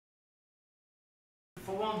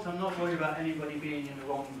for once, I'm not worried about anybody being in the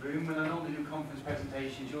wrong room. When I normally do conference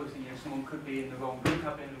presentations, you always think someone could be in the wrong room.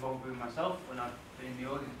 I've been in the wrong room myself when I've been in the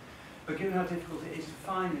audience. But given how difficult it is to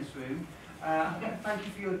find this room, thank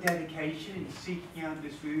you for your dedication in seeking out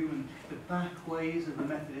this room and the back ways of the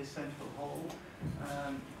Methodist Central Hall.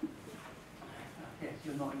 Yes,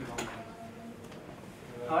 you're not in the wrong place.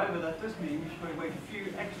 However, that does mean you should wait a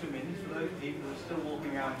few extra minutes for those people who are still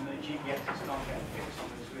walking around and their GPSs can't get a fix on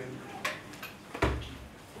this room.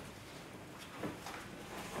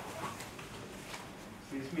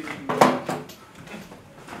 See, this meeting.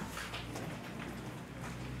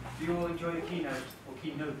 Do you all enjoy the keynote or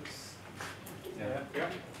keynotes? Yeah.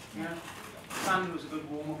 Yeah. Sand was a good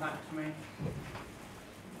warm-up act for me.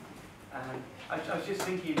 I was just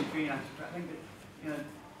thinking in between actually, I think that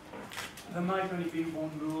there might only be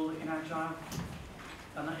one rule in Agile,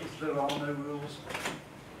 and that is there are no rules.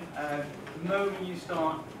 The moment you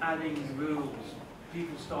start adding rules,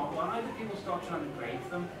 either people start trying to break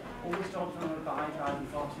them, or they start trying to abide by them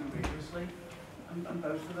far too rigorously. And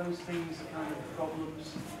both of those things are kind of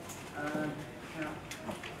problems.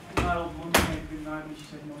 My old mum came through night when she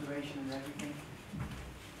said motivation and everything.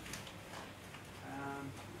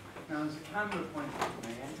 Now there's a camera pointed at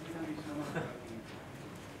me.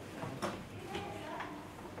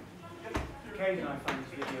 Occasionally I find this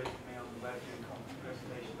video to me on the web doing conference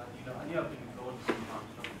presentations. I knew I've been recorded sometimes.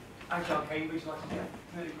 Agile Cambridge last year,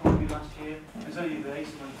 they recorded me last year. There's only a day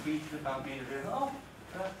someone tweeted about me and they oh,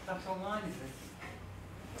 that's online, is it?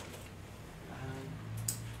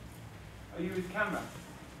 Are you with the camera?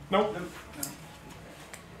 No. No.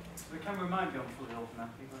 So the camera might be on fully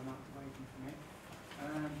automatic, but I'm not waiting for me.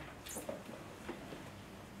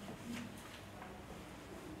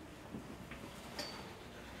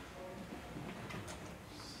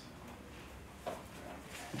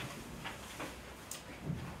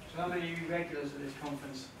 So how many of you regulars at this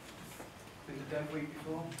conference? Been to DevWeek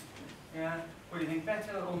before? Yeah? What do you think?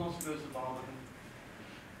 Better or not as good as the Barbican?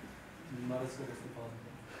 Not as good as the Barbican.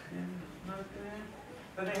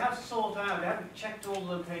 But they have sought out, they haven't checked all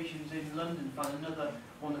the locations in London to find another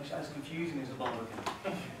one that's as confusing as the Barbican,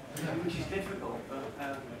 which is difficult. But,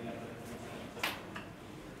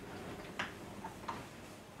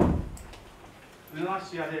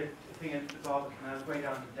 last year I did a thing at the Barbican, I was way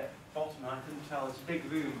down at the bottom and I couldn't tell, it's a big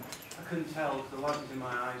room, I couldn't tell because the light was in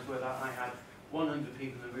my eyes whether I had 100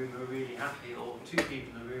 people in the room who were really happy or 2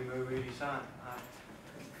 people in the room who were really sad.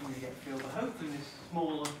 Really get a feel, but hopefully in this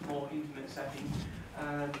smaller, more intimate setting,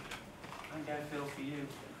 I get a feel for you.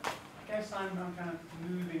 I guess I'm kind of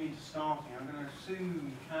moving into starting. I'm going to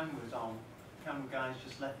assume camera's on. Camera guy's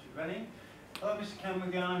just left it running. Hello, Mr. Camera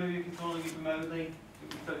Guy, maybe you can call it remotely. You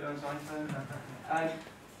can put it on his iPhone.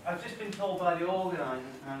 I've just been told by the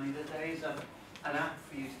organisers apparently that there is an app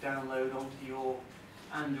for you to download onto your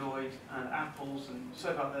Android and Apples, and so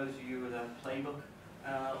about those of you with a Playbook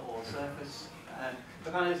or Surface.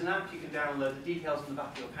 But then there's an app you can download, the details on the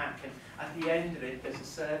back of your pack, and at the end of it there's a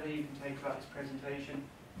survey you can take about this presentation,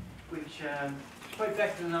 which is quite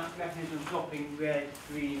better than that mechanism of dropping red,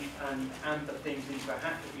 green and amber things into a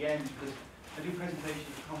hat at the end, because I do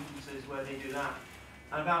presentations at conferences where they do that.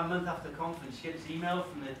 And about a month after the conference, you get this email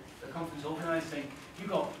from the conference organizer saying, you've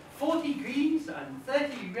got 40 greens and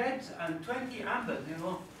 30 reds and 20 ambers. And you go,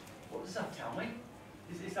 well, what does that tell me?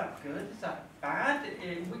 Is that good? Is that bad?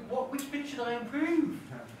 Which bit should I improve?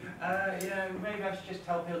 Maybe I should just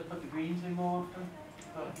tell people to put the greens in more often.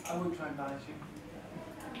 But I won't try and bias you.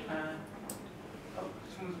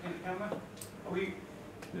 Someone's looking at the camera. Are we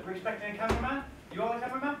expecting a cameraman? You are a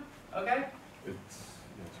cameraman? Okay.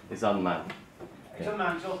 It's unmanned. It's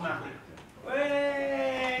unmanned. It's automatic.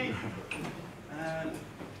 Way.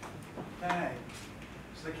 Okay.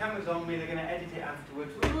 So the camera's on me. They're going to edit it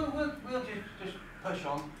afterwards. We'll just push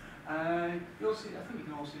on. You'll see. I think you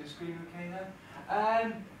can all see the screen okay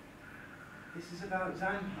there. This is about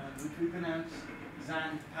Xanpan, which we pronounce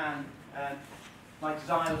Xanpan, like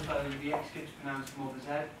xylophone. The X gets pronounced more than Z.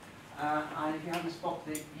 And if you haven't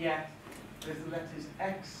spotted it yet, there's the letters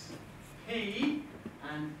X, P,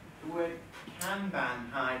 and the word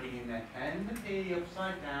Kanban hiding in there. Pen the P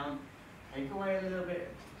upside down. Take away a little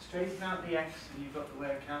bit, straighten out the X, and you've got the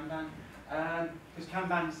word Kanban. Because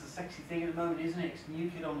Kanban is the sexy thing at the moment, isn't it? It's the new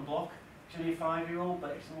kid on the block. It's only a 5-year-old,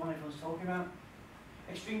 but it's the one everyone's talking about.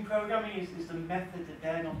 Extreme programming is the method that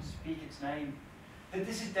dare not speak its name.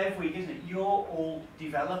 This is DevWeek, isn't it? You're all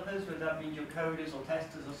developers, whether that means you're coders or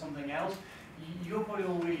testers or something else. You're probably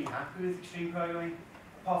all really happy with extreme programming,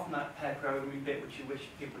 apart from that pair programming bit which you wish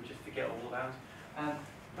people would just forget all about.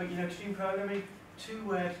 But extreme programming, 2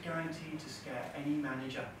 words guaranteed to scare any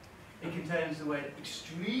manager. It contains the word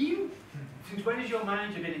extreme. Since when has your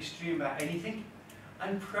manager been extreme about anything?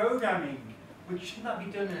 And programming, which shouldn't that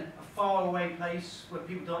be done in a far away place where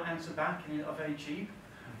people don't answer back and are very cheap?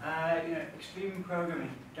 Extreme programming,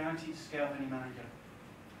 guaranteed to scale of any manager.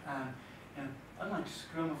 Unlike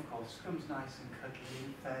Scrum, of course, Scrum's nice and cuddly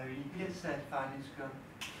and fairy. You can get certified in Scrum.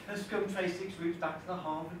 And Scrum traces its roots back to the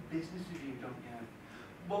Harvard Business Review, don't you know?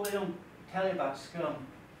 What they don't tell you about Scrum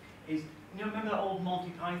is, remember that old Monty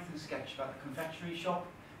Python sketch about the confectionery shop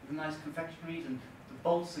with the nice confectioneries and the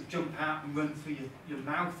bolts that jump out and run through your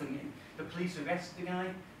mouth and the police arrest the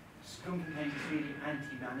guy? Scrum contains this really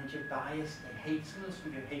anti-manager bias. They hate some of us,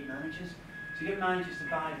 we hate managers. So you get managers to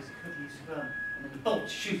buy this cuddly Scrum, and then the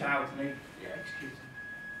bolts shoot out and they execute them.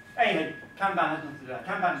 Anyway, Kanban has nothing to do with that.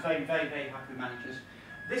 Kanban is very, very, very happy with managers.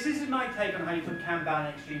 This is my take on how you put Kanban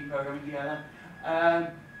and extreme programming together.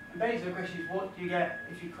 And basically the question is, what do you get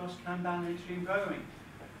if you cross Kanban and extreme programming?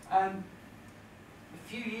 A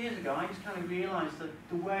few years ago, I just kind of realised that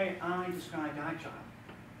the way I described Agile,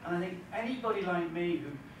 and I think anybody like me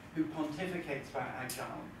who pontificates about Agile,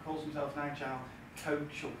 calls himself an Agile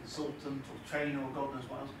coach or consultant or trainer or God knows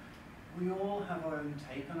what else, we all have our own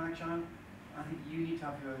take on Agile. I think you need to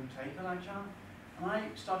have your own take on Agile. And I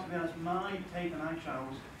started to realise my take on Agile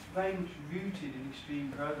was very much rooted in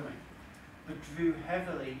extreme programming, but drew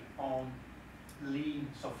heavily on lean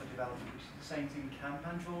software development, which is the same thing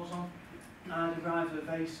Kanban draws on. And I arrived at a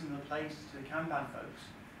very similar place to the Kanban folks,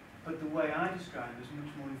 but the way I describe it was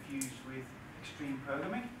much more infused with extreme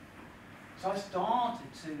programming. So I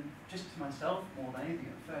started to, just to myself more than anything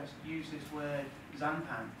at first, use this word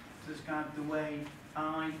Xanpan to describe the way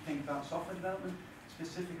I think about software development,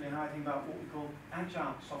 specifically how I think about what we call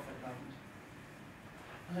agile software development.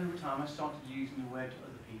 And over time I started using the word to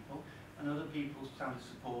other people, and other people sounded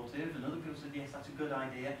supportive, and other people said, yes, that's a good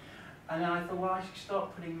idea. And I thought, well, I should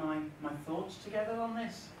start putting my thoughts together on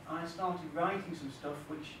this. I started writing some stuff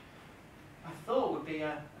which I thought would be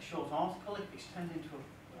a short article. It's turned into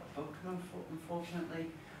a book, unfortunately.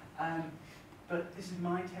 But this is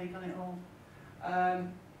my take on it all.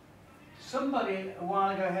 Somebody a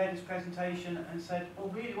while ago heard this presentation and said, well,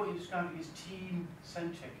 really what you're describing is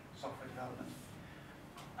team-centric software development.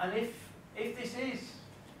 And if this is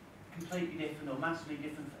completely different or massively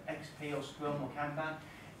different for XP or Scrum or Kanban,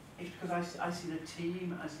 it's because I see the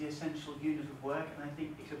team as the essential unit of work, and I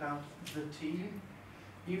think it's about the team.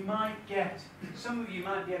 You might get, some of you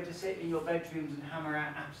might be able to sit in your bedrooms and hammer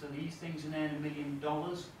out apps of these things and earn $1 million.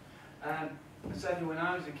 Certainly when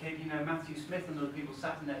I was a kid, Matthew Smith and other people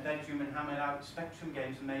sat in their bedroom and hammered out Spectrum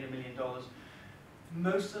games and made $1 million.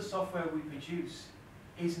 Most of the software we produce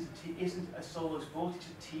isn't a solo sport, it's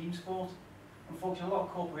a team sport. Unfortunately, a lot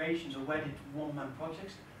of corporations are wedded to one-man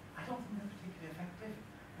projects. I don't think they're particularly effective.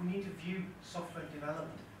 We need to view software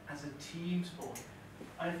development as a team sport.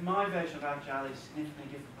 And if my version of Agile is significantly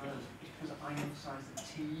different from others, it's because I emphasise the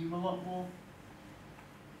team a lot more.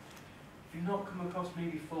 If you've not come across me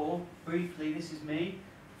before, briefly, this is me.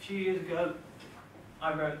 A few years ago,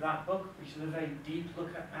 I wrote that book, which is a very deep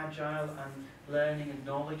look at Agile and learning and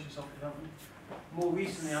knowledge and software development. More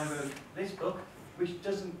recently, I wrote this book, which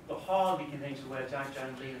doesn't hardly contain the words Agile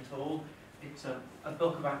and Lean at all. It's a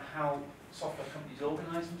book about how software companies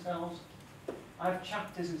organise themselves. I have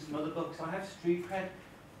chapters in some other books. I have Street Cred.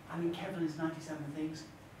 I mean, Kevin is 97 things.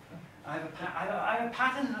 I have a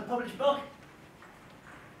pattern in a published book.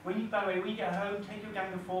 By the way, when you get home, take your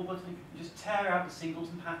gang of 4 buttons and just tear out the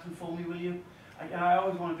singleton pattern for me, will you? I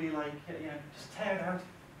always want to be like, just tear it out.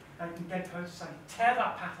 Like in Dead Poets Society, tear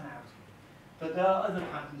that pattern out. But there are other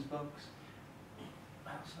patterns books.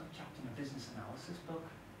 I also have a chapter in a business analysis book.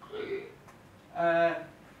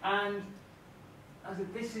 And I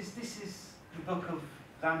said, this is the book of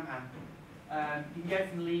Xanpan. You can get it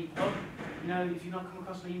from Lean Pub. If you've not come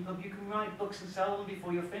across Lean Pub, you can write books and sell them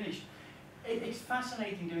before you're finished. It's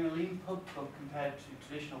fascinating doing a Lean Pub book compared to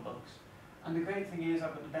traditional books. And the great thing is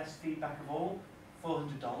I've got the best feedback of all,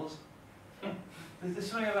 $400. There's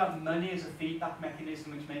something about money as a feedback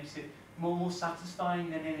mechanism which makes it more satisfying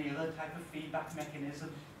than any other type of feedback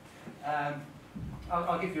mechanism.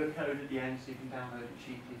 I'll give you a code at the end so you can download it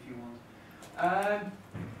cheaply if you want.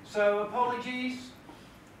 So apologies,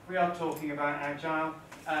 we are talking about Agile.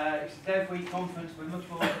 It's a DevWeek conference. We're much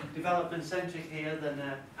more development-centric here than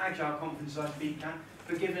Agile conferences I speak at.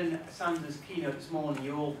 But given Sanders' keynote this morning,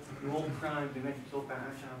 you're all primed and ready to talk about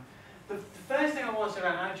Agile. The first thing I want to say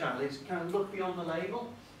about Agile is kind of look beyond the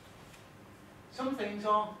label. Some things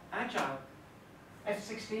are Agile.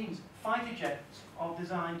 F-16s, fighter jets, are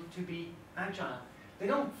designed to be Agile. They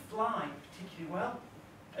don't fly particularly well.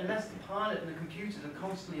 unless the pilot and the computers are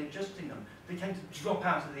constantly adjusting them, they tend to drop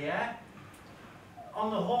out of the air. On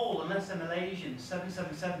the whole, unless they're Malaysian,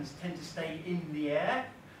 777s tend to stay in the air.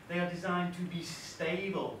 They are designed to be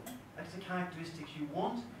stable. That's the characteristics you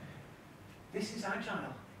want. This is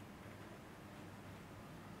agile.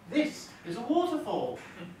 This is a waterfall.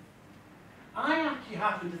 I actually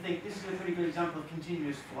happen to think this is a pretty good example of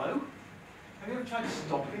continuous flow. Have you ever tried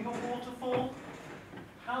stopping a waterfall?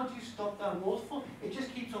 How do you stop that waterfall? It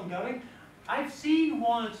just keeps on going. I've seen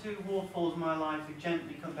 1 or 2 waterfalls in my life that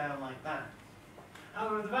gently come down like that.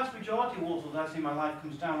 However, the vast majority of waterfalls I've seen in my life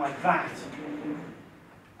comes down like that.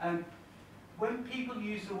 When people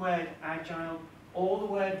use the word agile, or the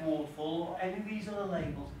word waterfall, or any of these other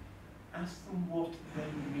labels, ask them what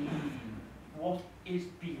they mean. What is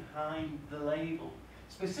behind the label?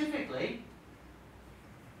 Specifically,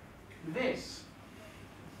 this.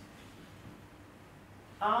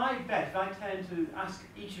 I bet if I turn to ask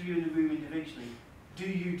each of you in the room individually, do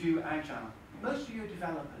you do agile? Most of you are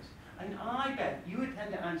developers. And I bet you would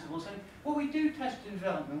tend to answer, well, saying, well, we do test and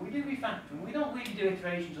development, we do refactoring, we don't really do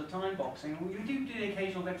iterations or time boxing, we do the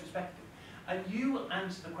occasional retrospective. And you will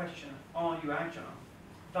answer the question, are you agile?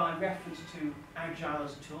 By reference to agile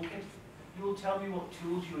as a toolkit. You will tell me what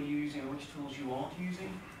tools you are using and which tools you aren't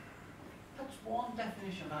using. That's one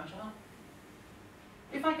definition of agile.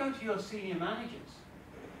 If I go to your senior managers,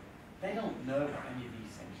 they don't know what any of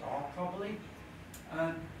these things are probably.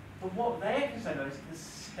 But what they're concerned about is the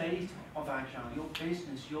state of agile. Your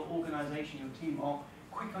business, your organisation, your team are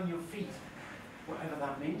quick on your feet, whatever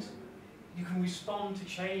that means. You can respond to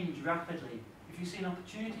change rapidly. If you see an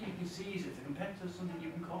opportunity, you can seize it. A competitor is something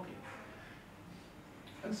you can copy.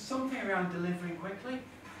 And something around delivering quickly.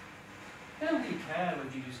 They don't really care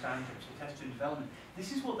whether you do stand-ups or test and development.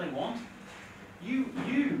 This is what they want. You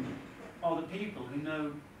are the people who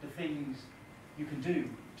know the things you can do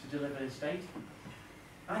to deliver the state.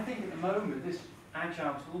 I think at the moment, this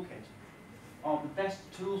agile toolkit are the best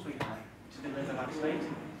tools we have to deliver that state.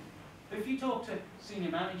 But if you talk to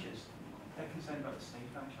senior managers, they're concerned about the state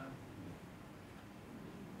of agile.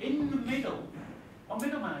 In the middle, or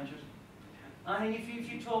middle managers, I think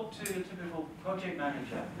if you talk to a typical project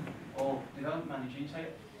manager or development manager and say,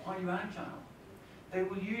 are you agile? They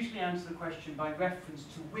will usually answer the question by reference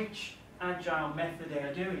to which agile method they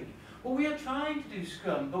are doing. Well, we are trying to do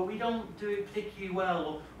Scrum, but we don't do it particularly well.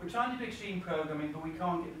 Or we're trying to do extreme programming, but we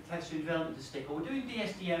can't get the test and development to stick. Or we're doing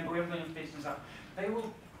DSDM, but we haven't got enough business out. They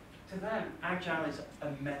will, to them, agile is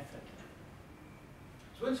a method.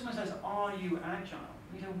 So when someone says, are you agile?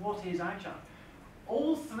 We say, what is agile?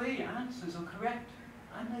 All 3 answers are correct.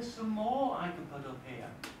 And there's some more I can put up here.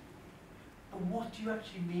 But what do you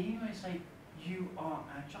actually mean when I say you are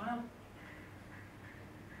agile?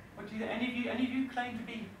 What do you, any of you claim to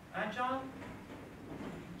be agile?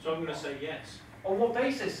 So I'm going to say yes. On what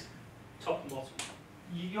basis? Top and bottom.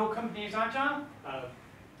 Your company is agile?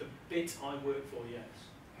 The bit I work for, yes.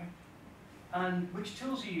 Okay. And which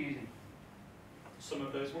tools are you using? Some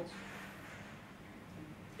of those ones.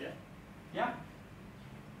 Yeah. Yeah?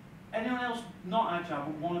 Anyone else not agile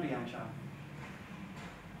but want to be agile?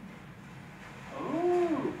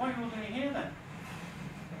 Oh, what are you all doing here then?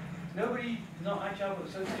 Nobody not agile, but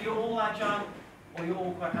so you're all agile, or you're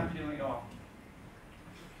all quite happy doing what you are?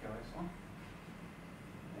 Curious one.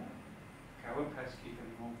 Yeah. Okay, I won't persecute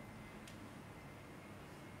anymore.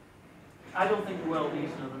 I don't think the world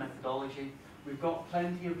needs another methodology. We've got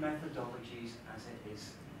plenty of methodologies as it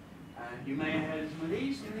is. And you may have heard some of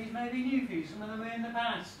these may be new for you, some of them are in the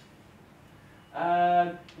past.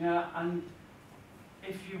 Yeah, and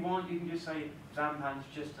if you want, you can just say Xanpan's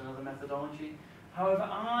just another methodology. However,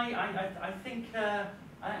 I think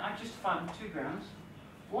I justify it on 2 grounds.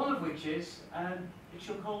 One of which is it's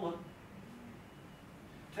your cola.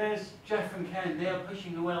 There's Jeff and Ken. They are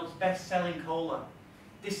pushing the world's best-selling cola.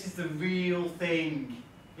 This is the real thing.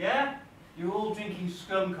 Yeah, you're all drinking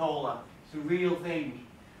Scrum cola. It's the real thing.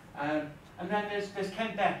 And then there's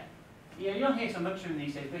Ken Beck. Yeah, you don't hear so much of him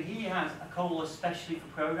these days, but he has a cola especially for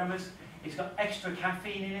programmers. It's got extra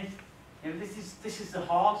caffeine in it. You know, this is the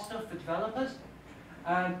hard stuff for developers.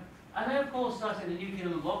 And then, of course, started the new kid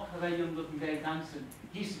on the block, a very young-looking Dave Danson.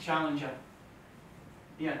 He's the challenger.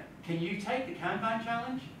 Yeah, can you take the Kanban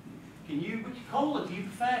challenge? Which cola do you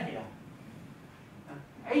prefer here?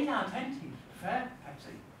 8 out of 10 teams prefer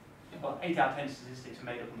Pepsi. Well, 8 out of 10 statistics are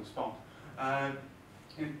made up on the spot.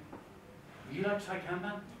 Would you like to try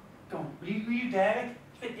Kanban? Go on. Will you dare it?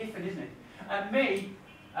 It's a bit different, isn't it? Me,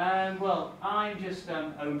 well, I'm just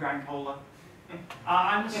own brand cola.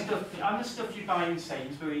 I'm the stuff you buy in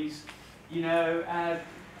Sainsbury's. You know,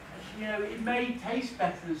 you know, it may taste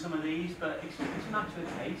better than some of these, but it's a matter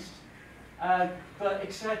of taste. But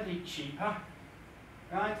it's certainly cheaper,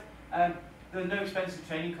 right? There are no expensive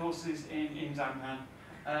training courses in Xanpan,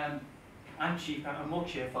 and cheaper and more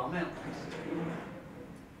cheerful. Now,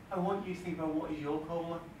 I want you to think about what is your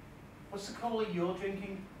cola. What's the cola you're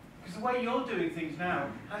drinking? Because the way you're doing things now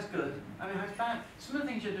has good and it has bad. Some of the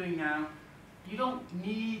things you're doing now, you don't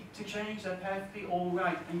need to change. They're perfectly all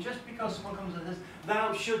right. And just because someone comes and says,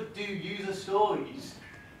 thou should do user stories,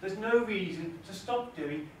 there's no reason to stop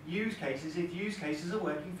doing use cases if use cases are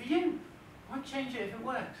working for you. Why change it if it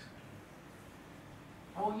works?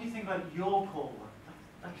 I want you to think about your caller.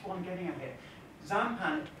 That's what I'm getting at here.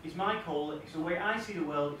 Xanpan is my caller. It's the way I see the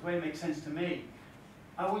world. It's the way it makes sense to me.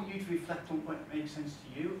 I want you to reflect on what makes sense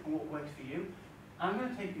to you and what works for you. I'm going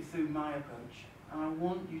to take you through my approach, and I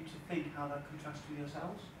want you to think how that contrasts with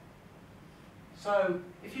yourselves. So,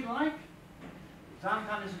 if you like,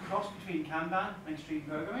 Xanpan is a cross between Kanban and extreme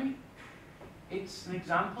programming. It's an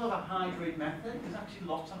example of a hybrid method. There's actually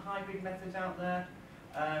lots of hybrid methods out there.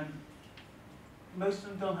 Most of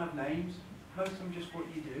them don't have names. Most of them just what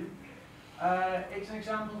you do. It's an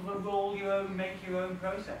example of a roll your own, make your own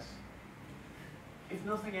process. If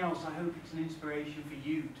nothing else, I hope it's an inspiration for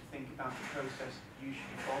you to think about the process you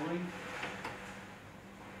should be following.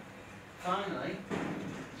 Finally,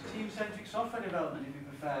 it's team-centric software development if you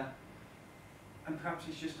prefer. And perhaps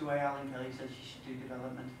it's just the way Allan Kelly says you should do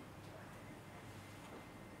development.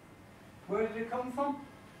 Where did it come from?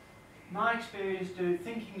 My experience doing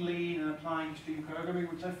thinking lean and applying extreme programming,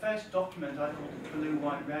 which I first documented, I called it blue,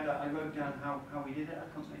 white, red. I wrote down how we did it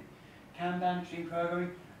at company. Kanban, extreme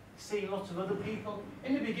programming, seeing lots of other people.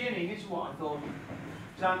 In the beginning, this is what I thought.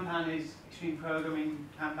 Xanpan is extreme programming,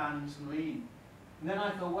 Kanban and some lean. And then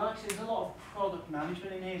I thought, well, actually, there's a lot of product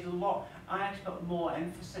management in here. There's a lot. I actually put more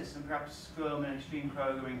emphasis than perhaps Scrum and extreme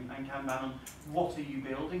programming and Kanban on what are you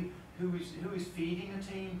building, who is feeding the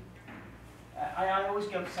team. I always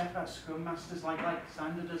get upset about Scrum Masters, like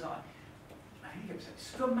Sander does. I get upset.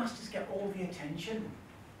 Scrum Masters get all the attention.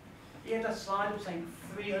 He had that slide of saying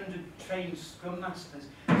 300 trained Scrum Masters.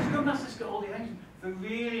 Scrum Masters get all the attention. The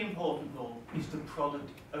really important role is the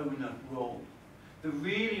product owner role. The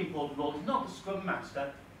really important role is not the Scrum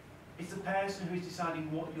Master, it's the person who is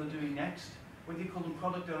deciding what you're doing next. Whether you call them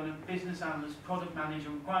product owner, business analyst, product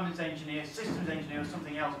manager, requirements engineer, systems engineer, or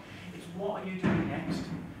something else. It's what are you doing next?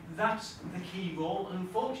 That's the key role, and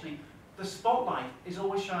unfortunately, the spotlight is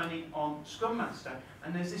always shining on Scrum Master,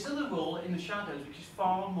 and there's this other role in the shadows which is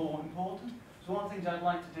far more important. So one of the things I'd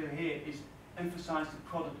like to do here is emphasise the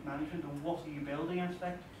product management and what are you building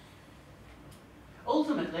aspect.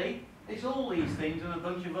 Ultimately, it's all these things and a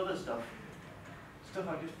bunch of other stuff. Stuff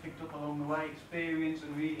I just picked up along the way, experience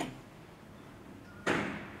and reading.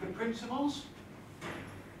 The principles,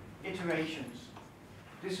 iterations.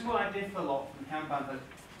 This is what I differ a lot from Kanban, but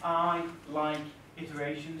I like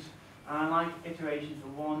iterations. And I like iterations for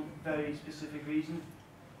one very specific reason: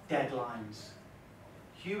 deadlines.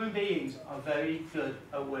 Human beings are very good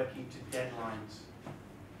at working to deadlines.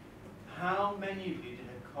 How many of you did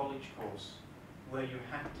a college course where you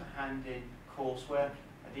had to hand in coursework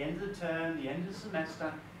at the end of the term, the end of the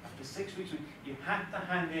semester, after 6 weeks, you had to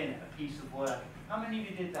hand in a piece of work? How many of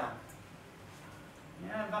you did that?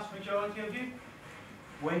 Yeah, vast majority of you.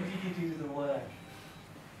 When did you do the work?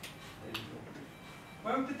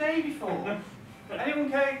 Well, the day before. Anyone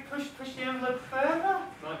care push the envelope further?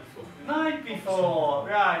 Night before. Night before,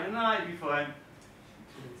 right, the night before.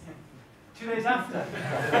 2 days after.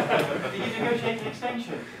 Did you negotiate an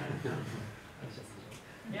extension?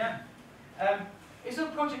 Yeah. Is there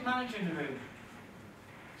a project manager in the room?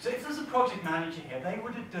 So if there's a project manager here, they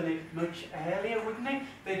would have done it much earlier, wouldn't they?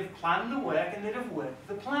 They'd have planned the work and they'd have worked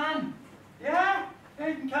the plan. Yeah? Yeah,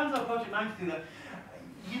 you can count on a project manager to do that.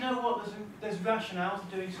 You know what, there's rationale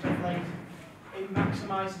to doing stuff late. It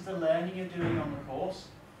maximises the learning you're doing on the course.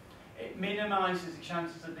 It minimises the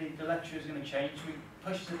chances that the lecturer is going to change. We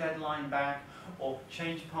push the deadline back, or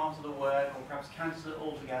change part of the work, or perhaps cancel it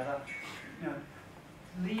altogether. You know,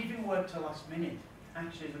 leaving work to the last minute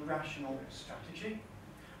actually is a rational strategy.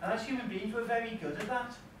 And as human beings, we're very good at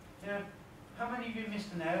that. You know, how many of you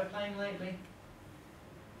missed an aeroplane lately?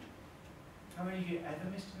 How many of you ever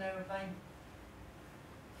missed an aeroplane?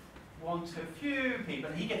 One to a few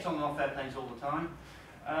people. He gets on and off airplanes all the time.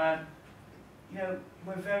 You know,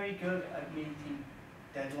 we're very good at meeting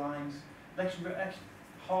deadlines. Let's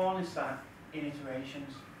harness that in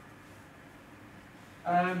iterations.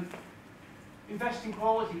 Invest in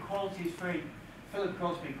quality. Quality is free. Philip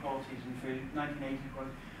Crosby, quality isn't free. 1980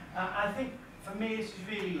 quality. I think for me this is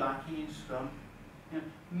really lacking in Scrum. You know,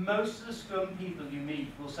 most of the Scrum people you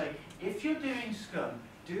meet will say, if you're doing Scrum,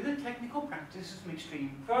 do the technical practices from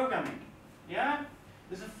extreme programming. Yeah?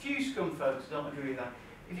 There's a few Scrum folks who don't agree with that.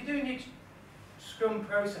 If you're doing Scrum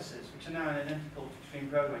processes, which are now identical to extreme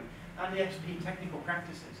programming, and the XP technical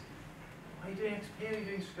practices, are you doing XP or are you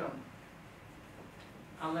doing Scrum?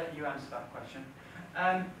 I'll let you answer that question.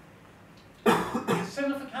 It's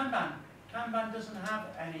similar for Kanban. Kanban doesn't have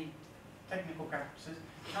any technical practices.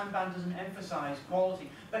 Kanban doesn't emphasize quality.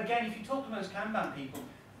 But again, if you talk to most Kanban people,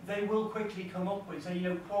 they will quickly come up with, say, you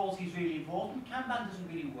know, quality is really important. Kanban doesn't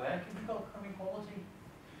really work if you've got quality.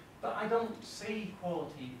 But I don't see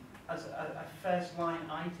quality as a first line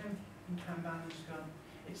item in Kanban and Scrum.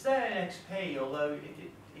 It's there in XP, although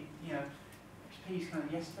you know, XP is kind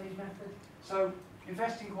of yesterday's method. So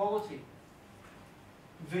invest in quality.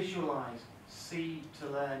 Visualize, see to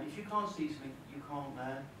learn. If you can't see something, you can't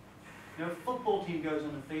learn. You know, a football team goes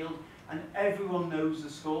on the field and everyone knows the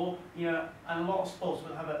score. You know, and a lot of sports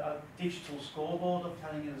will have a digital scoreboard of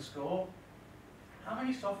telling you the score. How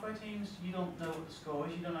many software teams you don't know what the score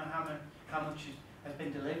is? You don't know how much has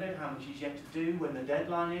been delivered, how much is yet to do, when the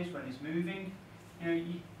deadline is, when it's moving. You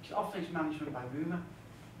know, often it's management by rumour.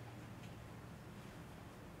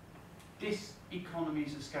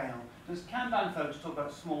 Diseconomies of scale. There's Kanban folks talk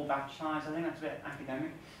about small batch size. I think that's a bit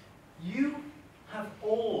academic. You have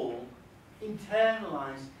all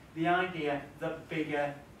internalized the idea that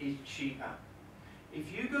bigger is cheaper.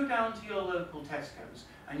 If you go down to your local Tesco's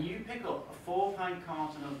and you pick up a 4-pint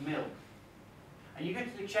carton of milk, and you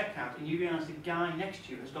get to the checkout and you realise the guy next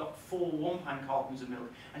to you has got 4 1-pint cartons of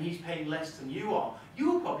milk and he's paying less than you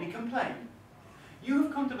will probably complain. You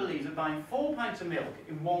have come to believe that buying 4 pints of milk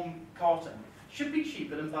in 1 carton should be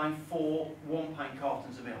cheaper than buying 4 1-pint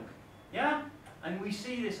cartons of milk. Yeah? And we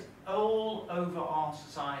see this all over our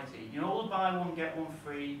society. You know, all the buy one, get one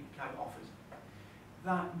free kind of offers.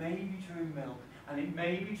 That may be true in milk, and it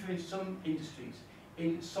may be true in some industries.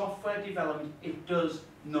 In software development, it does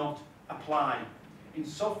not apply. In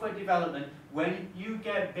software development, when you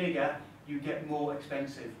get bigger, you get more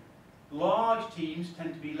expensive. Large teams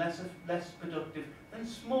tend to be less productive than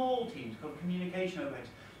small teams, called communication overheads.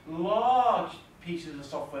 Large pieces of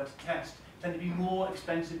software to test tend to be more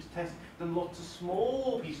expensive to test than lots of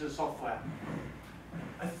small pieces of software.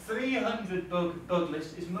 A 300 bug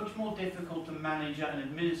list is much more difficult to manage and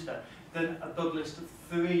administer than a bug list of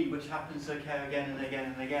 3, which happens to occur again and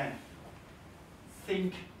again and again.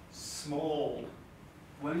 Think small.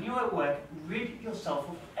 When you're at work, rid yourself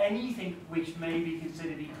of anything which may be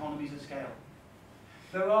considered economies of scale.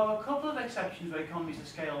 There are a couple of exceptions where economies of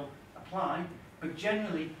scale apply, but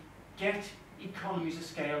generally, get economies of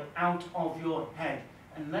scale out of your head.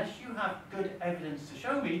 Unless you have good evidence to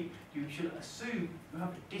show me, you should assume you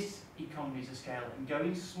have diseconomies of scale, and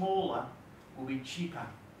going smaller will be cheaper.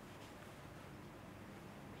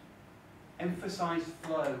 Emphasize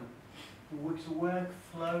flow. It's work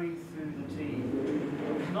flowing through the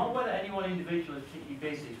team. It's not whether any one individual is particularly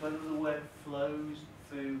busy, it's whether the work flows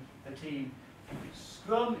through the team.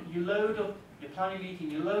 Scrum, you load up your planning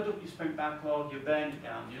meeting, you load up your sprint backlog, you burn it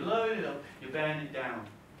down. You load it up, you burn it down.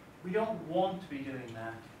 We don't want to be doing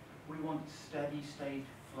that. We want steady state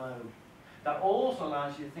flow. That also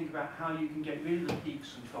allows you to think about how you can get rid of the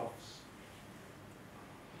peaks and troughs.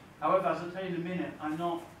 However, as I'll tell you in a minute, I'm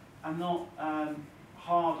not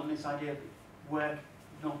hard on this idea of work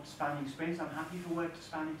not spanning sprints. I'm happy for work to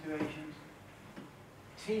span iterations.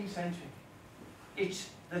 Team-centric. It's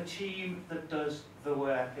the team that does the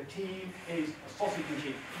work. The team is a sausage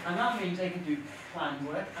machine. And that means they can do planned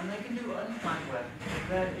work and they can do unplanned work.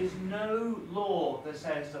 There is no law that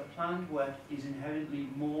says that planned work is inherently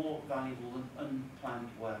more valuable than unplanned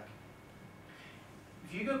work.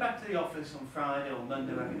 If you go back to the office on Friday or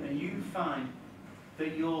Monday and you find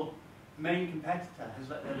that your main competitor has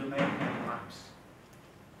let their domain name lapse,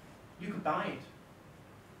 you could buy it.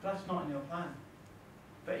 But that's not in your plan.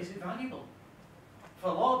 But is it valuable? For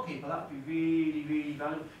a lot of people, that would be really, really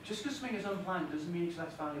valuable. Just because something is unplanned doesn't mean it's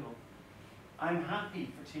less valuable. I'm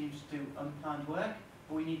happy for teams to do unplanned work,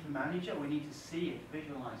 but we need to manage it, we need to see it,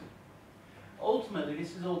 visualize it. Ultimately,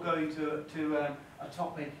 this is all going to a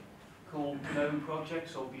topic called known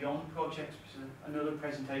projects or beyond projects, which is another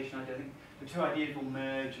presentation I think. The two ideas will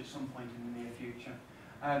merge at some point in the near future.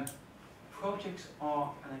 Projects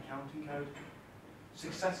are an accounting code.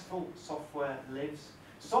 Successful software lives.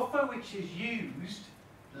 Software which is used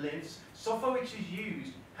lives. Software which is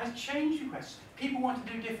used has change requests. People want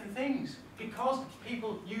to do different things. Because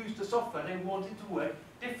people use the software, they want it to work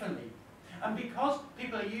differently. And because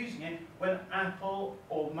people are using it, when Apple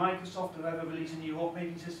or Microsoft or whoever release a new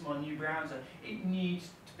operating system or a new browser, it needs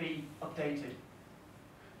to be updated.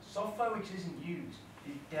 Software which isn't used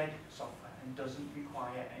is dead software and doesn't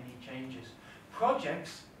require any changes.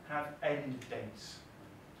 Projects have end dates.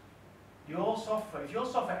 Your software, if your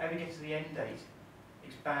software ever gets to the end date,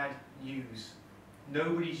 it's bad news.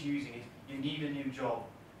 Nobody's using it. You need a new job.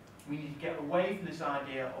 We need to get away from this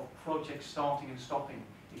idea of projects starting and stopping.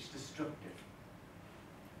 It's destructive.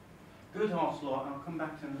 Goodhart's law, and I'll come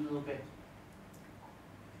back to it in a little bit.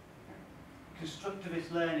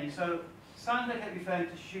 Constructivist learning. So, Sander kept referring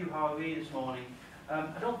to Shuhari this morning. I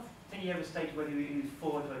don't think he ever stated whether he was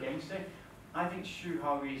for it or against it. I think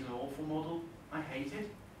Shuhari is an awful model. I hate it.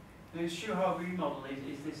 The Shuhari model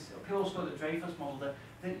is this, people also call it the Dreyfus model,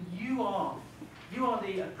 that you are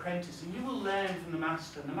the apprentice and you will learn from the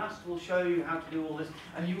master, and the master will show you how to do all this,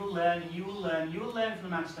 and you will learn, and you will learn, you will learn from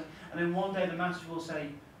the master, and then one day the master will say,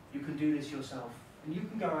 you can do this yourself, and you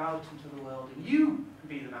can go out into the world, and you can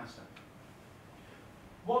be the master.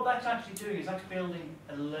 What that's actually doing is that's building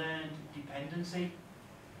a learned dependency,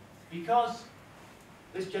 because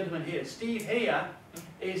this gentleman here, Steve here,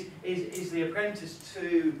 is the apprentice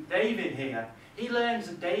to David here. He learns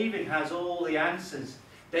that David has all the answers.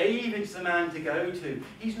 David's the man to go to.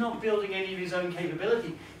 He's not building any of his own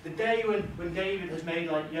capability. The day when David has made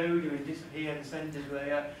like Yoda and disappeared and sent his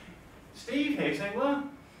way out, Steve here is saying, well,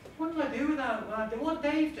 what do I do with that? What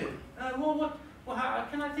did Dave do? How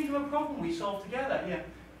can I think of a problem we solve together? Yeah.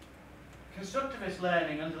 Constructivist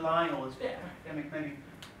learning underlying all this, bit academic maybe.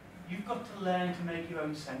 You've got to learn to make your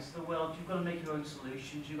own sense of the world. You've got to make your own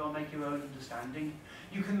solutions. You've got to make your own understanding.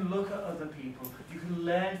 You can look at other people. You can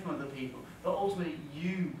learn from other people. But ultimately,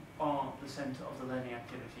 you are the centre of the learning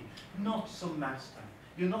activity, not some master.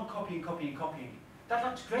 You're not copying.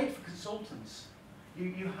 That's great for consultants.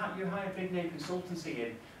 You hire big name consultancy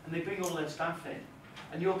in, and they bring all their staff in,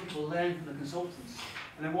 and your people learn from the consultants.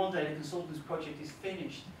 And then one day the consultant's project is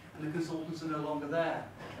finished, and the consultants are no longer there.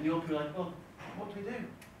 And your people are like, well, what do we do?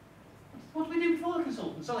 What do we do before the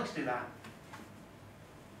consultant? So let's do that.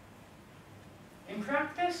 In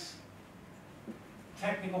practice,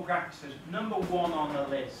 technical practices, number 1 on the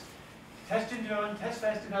list. Test environment,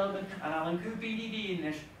 test-based development, and Allan BDD in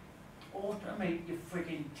this. Automate your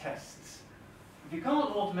frigging tests. If you can't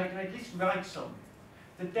automate them, at least write some.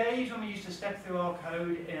 The days when we used to step through our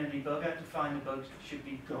code in a debugger to find the bugs should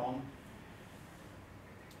be gone.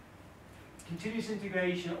 Continuous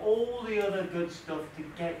integration, all the other good stuff to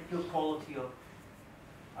get your quality up.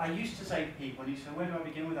 I used to say to people, when you say, where do I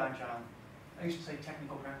begin with Agile? I used to say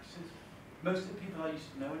technical practices. Most of the people I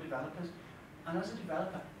used to know are developers. And as a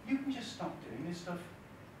developer, you can just stop doing this stuff.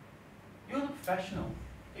 You're the professional.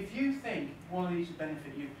 If you think one of these would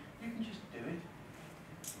benefit you, you can just do it.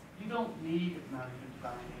 You don't need management to buy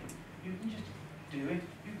it. You can just do it.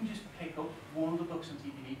 You can just pick up one of the books on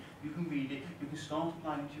TPD, you can read it, you can start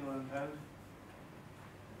applying it to your own code.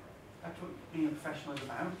 That's what being a professional is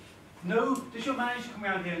about. No, does your manager come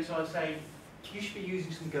around here and sort of say, you should be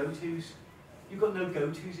using some go-tos? You've got no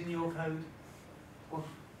go-tos in your code. Well,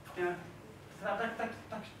 yeah,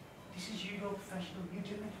 this is you, you're a professional, you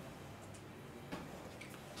do it.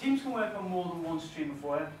 Teams can work on more than one stream of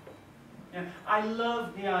work. Yeah, I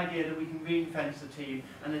love the idea that we can ring-fence the team,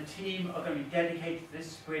 and the team are going to be dedicated to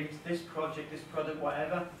this sprint, this project, this product,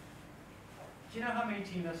 whatever. Do you know how many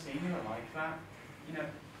teams I've seen who are like that? You know,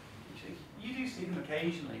 you do see them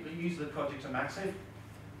occasionally, but usually the projects are massive.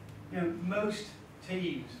 You know, most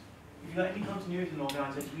teams, if you've got any continuity in an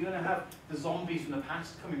organisation, you're going to have the zombies from the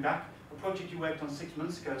past coming back. A project you worked on 6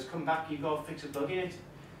 months ago has come back and you've got to fix a bug in it.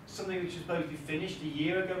 Something which was supposed to be finished a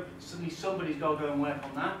year ago, suddenly somebody's got to go and work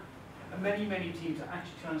on that. And many teams are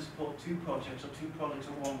actually trying to support 2 projects or 2 products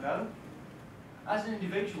at one go. As an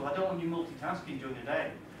individual, I don't want you multitasking during the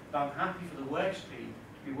day, but I'm happy for the work stream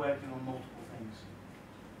to be working on multiple things.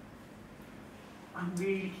 I'm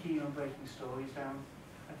really keen on breaking stories down.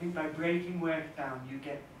 I think by breaking work down, you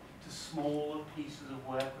get to smaller pieces of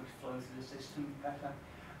work which flow through the system better.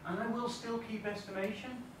 And I will still keep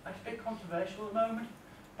estimation. It's a bit controversial at the moment,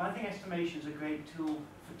 but I think estimation is a great tool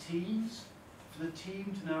for teams, for the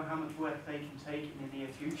team to know how much work they can take in the near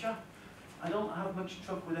future. I don't have much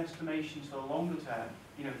trouble with estimations for the longer term,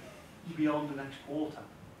 you know, beyond the next quarter.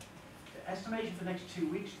 The estimation for the next 2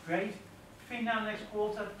 weeks, great. Between now and the next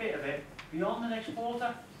quarter, a bit of it. Beyond the next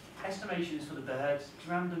quarter, estimation is for the birds. It's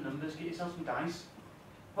random numbers, get yourself some dice.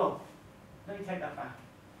 Well, let me take that back.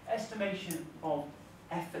 Estimation of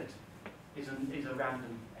effort is a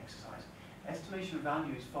random exercise. Estimation of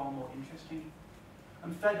value is far more interesting.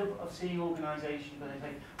 I'm fed up of seeing organisations where they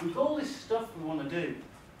say, we've got all this stuff we want to do.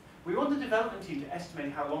 We want the development team to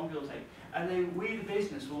estimate how long it'll take, and then we, the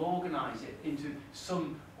business, will organise it into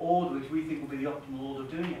some order which we think will be the optimal order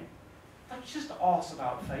of doing it. That's just arse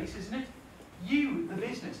about face, isn't it? You, the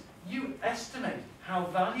business, you estimate how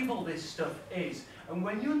valuable this stuff is. And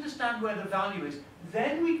when you understand where the value is,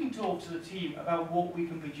 then we can talk to the team about what we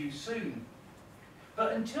can produce soon.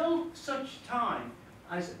 But until such time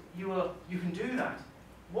as you can do that,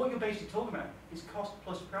 what you're basically talking about is cost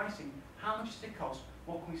plus pricing. How much does it cost?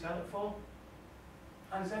 What can we sell it for?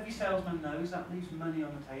 And as every salesman knows, that leaves money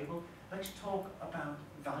on the table. Let's talk about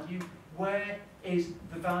value. Where is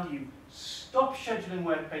the value? Stop scheduling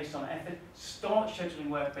work based on effort. Start scheduling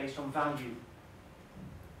work based on value.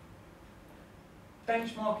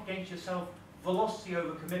 Benchmark against yourself. Velocity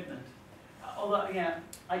over commitment. Although, yeah,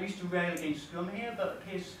 I used to rail against Scrum here, but it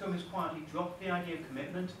appears Scrum has quietly dropped the idea of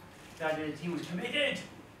commitment. The idea the team was committed.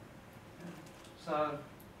 So,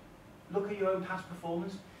 look at your own past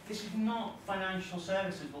performance. This is not financial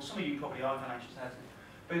services. Well, some of you probably are financial services.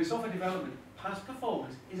 But in software development, past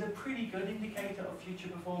performance is a pretty good indicator of future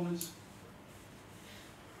performance.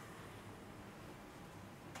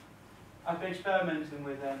 I've been experimenting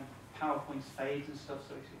with PowerPoint fades and stuff,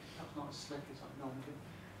 so it's perhaps not as slick as I normally do.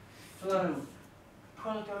 Flow,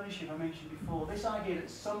 product ownership I mentioned before. This idea that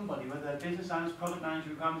somebody, whether a business analyst, product manager,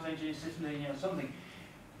 requirements engineer, system engineer, something,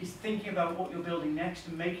 is thinking about what you're building next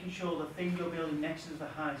and making sure the thing you're building next is the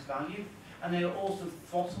highest value. And they're also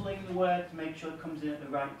throttling the work to make sure it comes in at the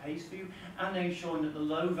right pace for you, and they're ensuring that the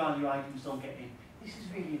low value items don't get in. This is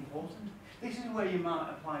really important. This is where you might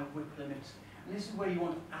apply whip limits. And this is where you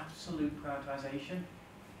want absolute prioritization.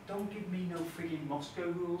 Don't give me no frigging Moscow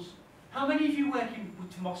rules. How many of you working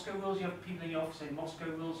to Moscow rules? You have people in your office saying Moscow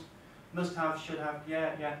rules, must have, should have,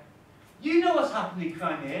 yeah, yeah. You know what's happening in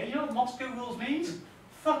Crimea. You know what Moscow rules means?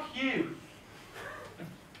 Fuck you.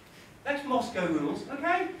 That's Moscow rules,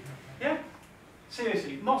 okay? Yeah?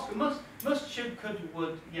 Seriously, Moscow must, should, could,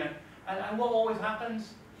 would, yeah. And what always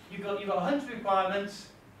happens? You've got 100 requirements.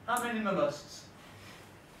 How many are musts?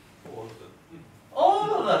 All of them.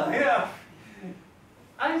 All of them, yeah.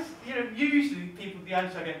 And you know, usually people, the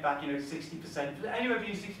answer I get back, 60%, anywhere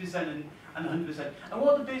between 60% and 100%. And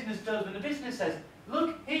what the business does, when the business says,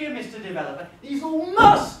 look here, Mr. Developer, these all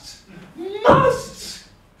musts, musts.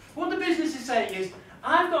 What the business is saying is,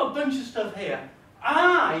 I've got a bunch of stuff here.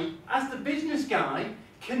 I, as the business guy,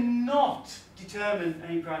 cannot determine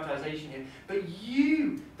any prioritization here. But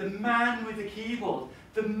you, the man with the keyboard,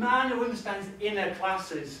 the man who understands inner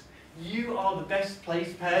classes, you are the best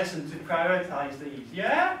placed person to prioritize these,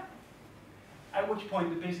 yeah? At which point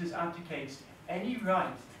the business abdicates any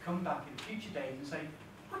right to come back in future days and say,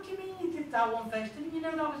 what do you mean you did that one first? Didn't you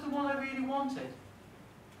know that was the one I really wanted?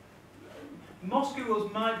 Moscow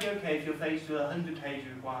rules might be okay if you're faced with 100-page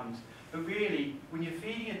requirements, but really, when you're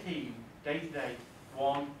feeding a team day to day,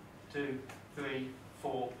 1, 2, 3,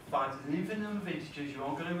 4, 5, there's an infinite number of integers you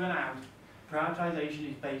aren't going to run out. Prioritization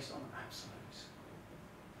is based on absolutes.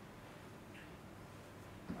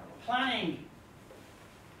 Planning.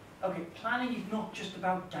 Okay, planning is not just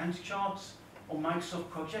about Gantt charts or Microsoft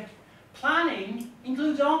projects. Planning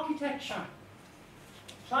includes architecture.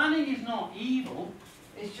 Planning is not evil,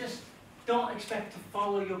 it's just don't expect to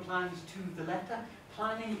follow your plans to the letter.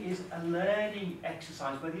 Planning is a learning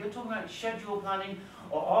exercise, whether you're talking about schedule planning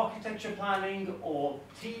or architecture planning or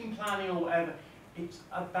team planning or whatever. It's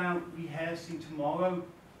about rehearsing tomorrow,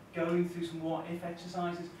 going through some what-if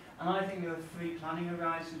exercises. And I think there are 3 planning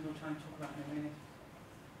horizons we'll try and talk about in a minute.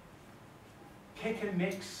 Pick and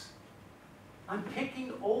mix. I'm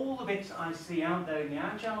picking all the bits I see out there in the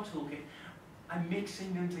Agile toolkit and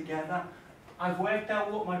mixing them together. I've worked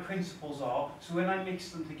out what my principles are, so when I mix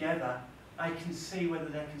them together, I can see whether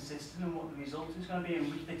they're consistent and what the result is going to be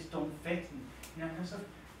and which bits don't fit. And, kind of stuff.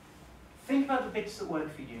 Think about the bits that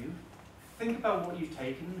work for you. Think about what you've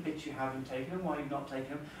taken and the bits you haven't taken and why you've not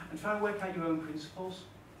taken them, and try and work out your own principles.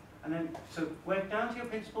 And then, so work down to your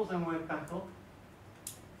principles, then work back up.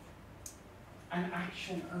 And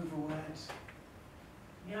action over words.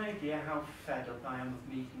 The idea how fed up I am of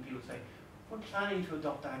meeting people say, we're planning to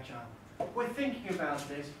adopt Agile. We're thinking about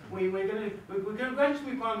this. We're going to run some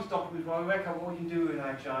requirements documents while we work out what we can do with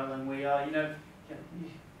Agile, and we are,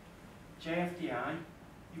 JFDI,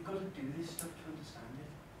 you've got to do this stuff to understand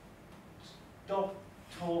it. Stop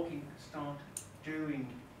talking, start doing.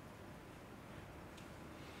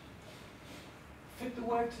 Fit the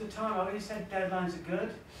work to the time. I already said deadlines are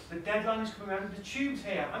good. The deadline is coming around. The tube's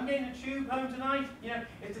here. I'm getting a tube home tonight.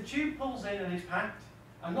 If the tube pulls in and is packed,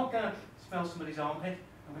 I'm not going to smell somebody's armpit.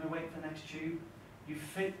 I'm going to wait for the next tube. You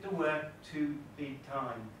fit the work to the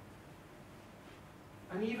time.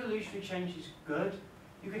 And evolutionary change is good.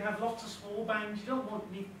 You can have lots of small bangs. You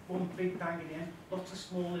don't need one big bang at the end. Lots of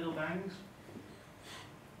small little bangs.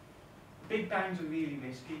 Big bangs are really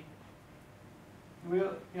risky.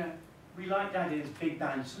 We like that as big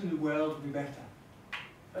bang, soon the world will be better.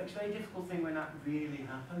 But it's a very difficult thing when that really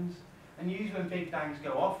happens. And usually when big bangs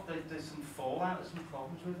go off, there's some fallout, there's some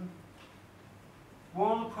problems with them.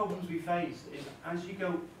 One of the problems we face is as you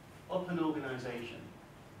go up an organisation,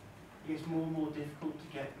 it gets more and more difficult to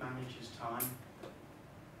get managers' time.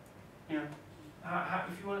 You know,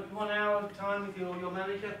 if you want an hour of time with your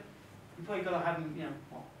manager, you've probably got to have him,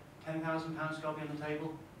 what, £10,000 got to be on the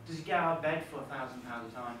table. Does he get out of bed for £1,000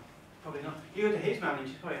 a time? Probably not. You go to his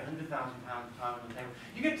manager, probably £100,000 a time on the table.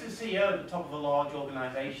 You get to the CEO at the top of a large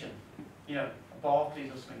organisation,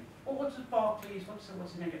 Barclays or something. Well, what's Barclays? What's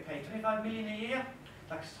he going to get paid? 25 million a year?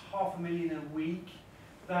 That's $500,000 a week.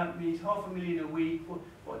 That means $500,000 a week.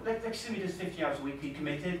 Let's assume he does 50 hours a week. He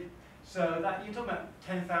committed. So that you're talking about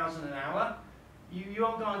 10,000 an hour. You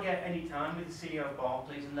aren't going to get any time with the CEO of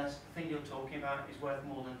Barclays unless the thing you're talking about is worth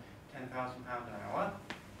more than £10,000 an hour.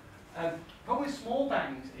 Problem with small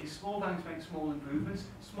banks is small banks make small improvements.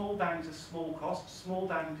 Small banks are small costs. Small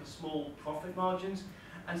banks are small profit margins.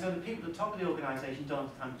 And so the people at the top of the organisation don't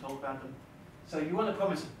have time to talk about them. So you want to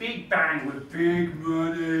promise a big bang with big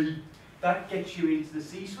money. That gets you into the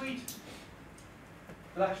C-suite.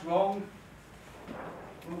 But that's wrong.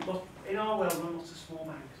 In our world, there are lots of small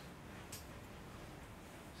banks.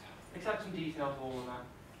 Let's add some detail to all of that.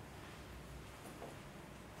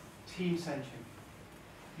 Team-centric.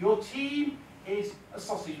 Your team is a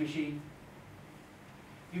sausage machine.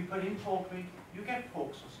 You put in pork meat, you get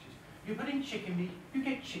pork sausages. You put in chicken meat, you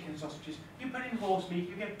get chicken sausages. You put in horse meat,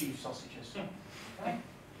 you get beef sausages. Okay?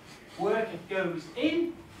 Work goes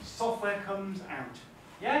in, software comes out.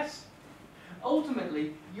 Yes?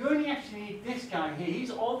 Ultimately, you only actually need this guy here. He's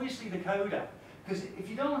obviously the coder. Because if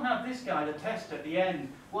you don't have this guy, the tester at the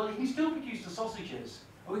end, well, he can still produce the sausages.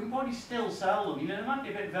 Or we can probably still sell them. They might be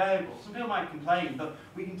a bit variable. Some people might complain, but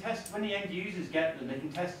we can test, when the end users get them, they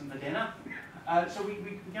can test them for dinner. So we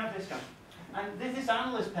can have this guy. And this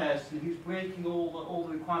analyst person who's breaking all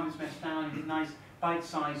the requirements meshed down into nice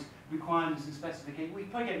bite-sized requirements and specifications, we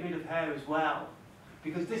can probably get rid of her as well.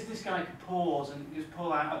 Because this guy could pause and just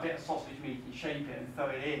pull out a bit of sausage meat and shape it and throw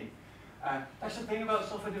it in. That's the thing about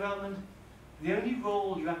software development. The only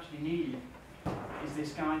role you actually need is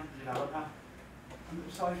this guy, the developer.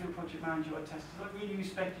 I'm sorry for a project manager or a tester. I really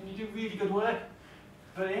respect you, and you do really good work.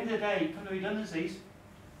 But at the end of the day, come to redundancies,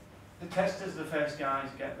 the testers are the first guys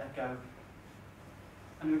to get let go.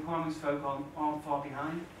 And the requirements folk aren't far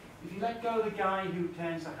behind. If you let go of the guy who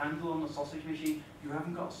turns the handle on the sausage machine, you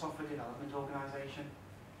haven't got a software development organisation.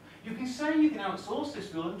 You can say you can outsource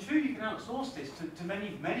this, Will, and true, you can outsource this to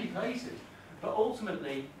many, many places. But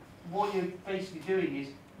ultimately, what you're basically doing is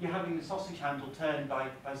you're having the sausage handle turned by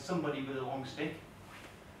somebody with a long stick.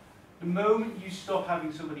 The moment you stop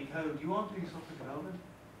having somebody code, you aren't doing software development.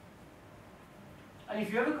 And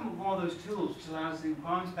if you ever come up with one of those tools which allows the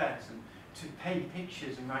requirements person to paint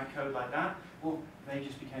pictures and write code like that, well, they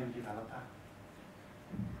just became a developer.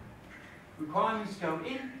 Requirements go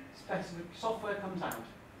in, specific software comes out.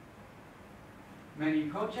 Many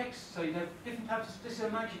projects, so you have different types of, this is a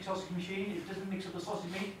magic sausage machine, it doesn't mix up the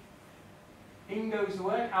sausage meat. In goes the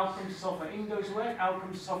work, out comes the software. In goes the work, out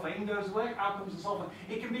comes the software. In goes the work, out comes the software.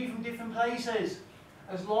 It can be from different places.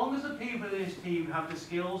 As long as the people in this team have the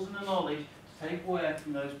skills and the knowledge to take work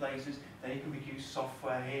from those places, they can produce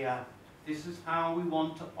software here. This is how we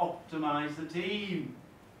want to optimize the team.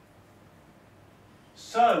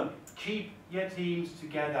 So, keep your teams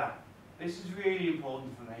together. This is really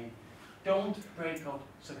important for me. Don't break up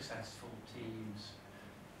successful teams.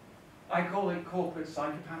 I call it corporate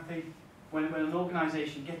psychopathy. When an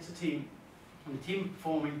organisation gets a team, and the team are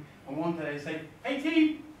performing, and one day they say, hey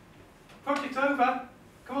team, project's over,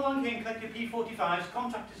 come along here and collect your P45s,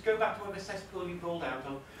 contractors go back to whatever cesspool you crawled out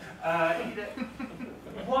of.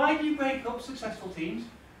 Why do you break up successful teams?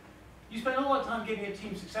 You spend all that time getting a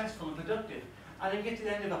team successful and productive, and then you get to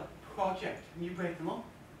the end of a project and you break them up.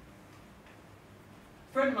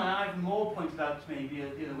 A friend of mine, Ivan Moore, pointed out to me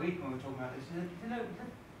the other week when we were talking about this, he said,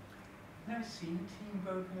 I've never seen a team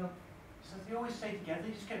broken up. So they always stay together,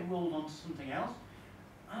 they just get rolled onto something else.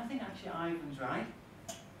 I think actually Ivan's right.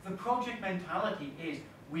 The project mentality is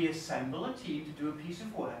we assemble a team to do a piece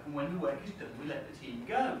of work, and when the work is done, we let the team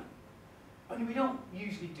go. But we don't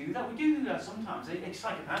usually do that. We do that sometimes. It's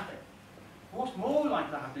psychopathic. What's more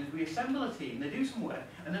likely to happen is we assemble a team, they do some work,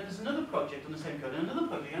 and then there's another project on the same code, and another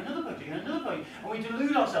project, and another project, and another project, and we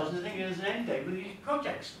delude ourselves into thinking there's an end date with these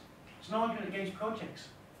projects. It's an argument against projects.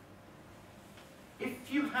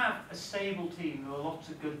 If you have a stable team, there are lots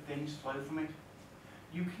of good things flow from it.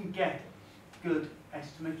 You can get good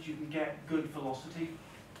estimates, you can get good velocity.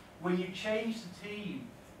 When you change the team,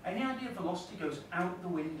 Any idea of velocity goes out the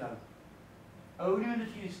window. Only when the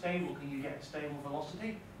team is stable can you get a stable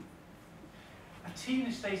velocity. A team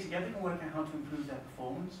that stays together can work out how to improve their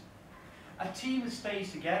performance. A team that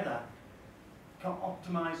stays together can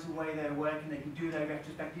optimize the way they're working, they can do their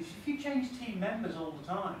retrospectives. If you change team members all the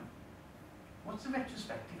time, what's the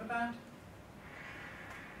retrospective about?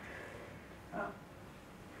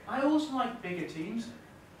 I also like bigger teams.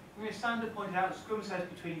 Sander pointed out, Scrum says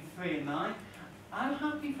between 3 and 9. I'm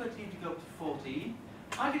happy for a team to go up to 14.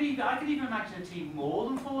 I could even imagine a team more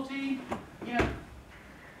than 14. You know,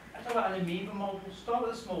 I talk about an amoeba model. Start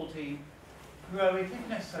with a small team, grow it, if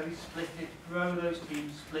necessary, split it, grow those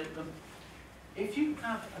teams, split them. If you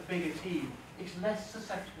have a bigger team, it's less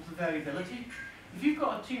susceptible to variability. If you've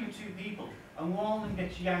got a team of 2 people and one of them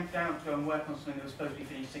gets yanked out to go and work on something that was supposed to be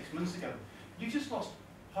finished 6 months ago, you've just lost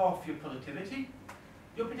half your productivity.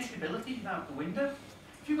 Your predictability is out the window.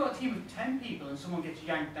 If you've got a team of 10 people and someone gets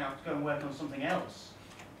yanked out to go and work on something else,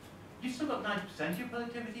 you've still got 90% of your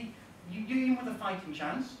productivity. You're in with a fighting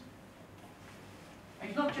chance. And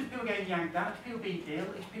it's not just people getting yanked out, it's people being ill,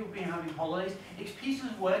 it's people being having holidays, it's pieces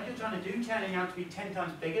of work you're trying to do turning out to be 10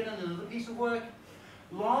 times bigger than another piece of work.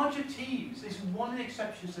 Larger teams, this is one of the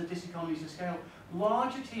exceptions to diseconomies of scale,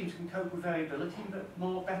 larger teams can cope with variability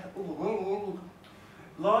better.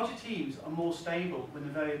 Larger teams are more stable when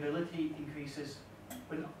the variability increases.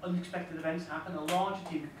 When unexpected events happen, a larger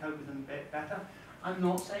team can cope with them a bit better. I'm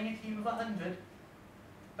not saying a team of 100,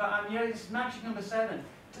 but you know, this magic number 7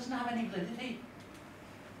 doesn't have any validity.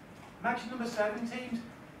 Magic number 7 teams,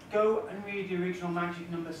 go and read the original magic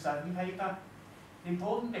number 7 paper. The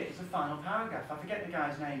important bit is the final paragraph. I forget the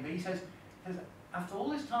guy's name, but he says after all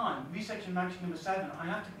this time, researching magic number 7, I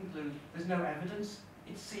have to conclude there's no evidence.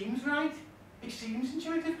 It seems right, it seems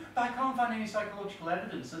intuitive, but I can't find any psychological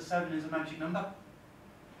evidence that 7 is a magic number.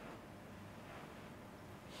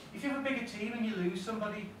 If you have a bigger team and you lose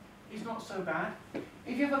somebody, it's not so bad.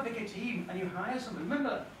 If you have a bigger team and you hire somebody,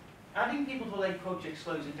 remember, adding people to a late project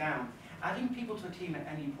slows it down. Adding people to a team at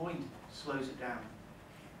any point slows it down.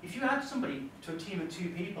 If you add somebody to a team of 2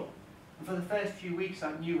 people, and for the first few weeks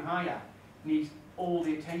that new hire needs all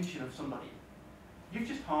the attention of somebody, you've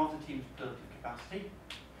just halved the team's productive capacity.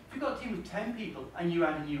 If you've got a team of 10 people and you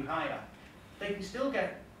add a new hire, they can still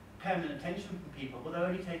get permanent attention from people, but they're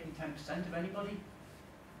only taking 10% of anybody.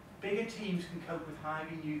 Bigger teams can cope with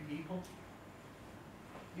hiring new people.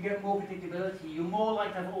 You get more predictability. You're more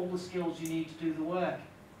likely to have all the skills you need to do the work.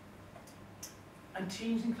 And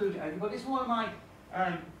teams include everybody. This is one of my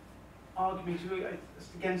arguments.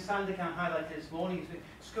 Again, Sander kind of highlighted this morning.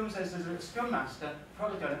 Scrum says there's a Scrum Master,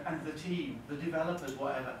 product owner, and the team, the developers,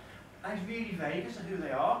 whatever. And it's really vague as to who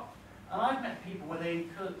they are. And I've met people where they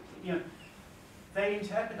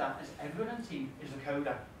interpret that as everyone in the team is a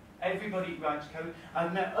coder. Everybody writes code.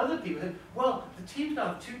 I've met other people that, well, the team's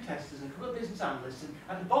got to have 2 testers and a couple of business analysts, and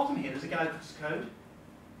at the bottom here there's a guy who cuts code.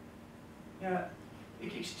 Yeah,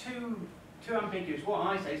 it's too ambiguous. What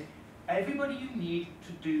I say is, everybody you need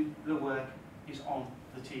to do the work is on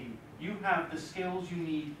the team. You have the skills you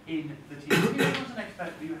need in the team. Everyone's an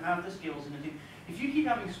expert, but you have the skills in the team. If you keep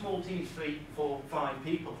having small teams, 3, 4, 5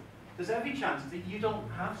 people, there's every chance that you don't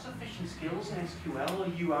have sufficient skills in SQL or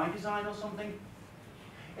UI design or something.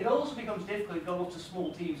 It also becomes difficult to go up to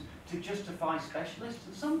small teams to justify specialists.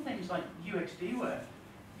 And some things like UXD work,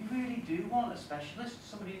 you really do want a specialist,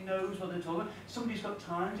 somebody who knows what they're talking about, somebody who's got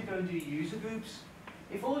time to go and do user groups.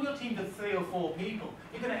 If all your teams are 3 or 4 people,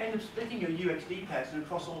 you're going to end up splitting your UXD person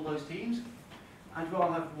across all those teams. I'd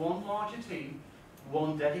rather have one larger team,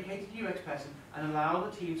 one dedicated UX person, and allow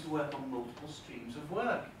the teams to work on multiple streams of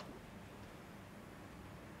work.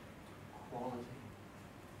 Quality.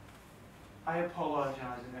 I apologise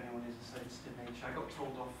if anyone is a sensitive nature. I got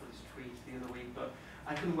told off for this tweet the other week, but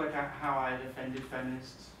I couldn't work out how I had offended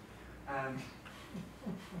feminists.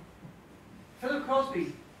 Philip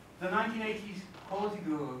Crosby, the 1980s quality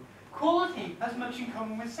guru. Quality has much in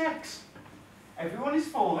common with sex. Everyone is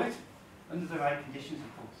for it, under the right conditions,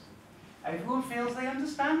 of course. Everyone feels they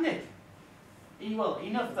understand it. Well,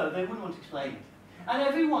 enough though, they wouldn't want to explain it. And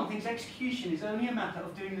everyone thinks execution is only a matter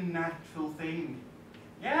of doing the natural thing.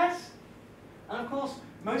 Yes? And of course,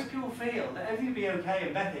 most people feel that everything would be okay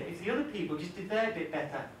and better if the other people just did their bit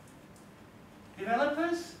better.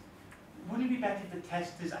 Developers? Wouldn't it be better if the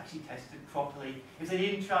testers actually tested properly? If they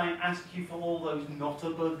didn't try and ask you for all those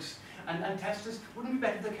knotter bugs? And testers, wouldn't it be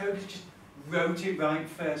better if the coders just wrote it right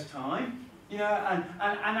first time? You know, and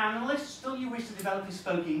analysts, still you wish the developers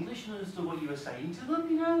spoke English and understood what you were saying to them,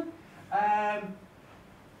 you know?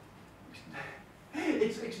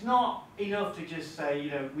 It's not enough to just say,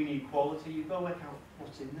 you know, we need quality. You've got to work out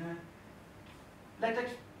what's in there.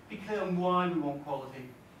 be clear on why we want quality.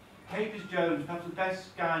 Capers-Jones, perhaps the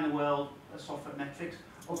best guy in the world at software metrics,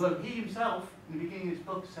 although he himself, in the beginning of his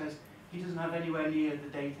book, says he doesn't have anywhere near the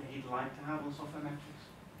data he'd like to have on software metrics.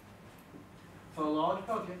 For a large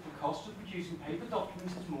project, the cost of producing paper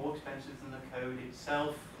documents is more expensive than the code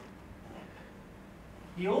itself.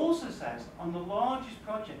 He also says, on the largest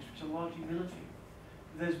projects, which are largely military,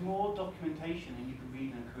 there's more documentation than you can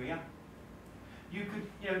read in a career. You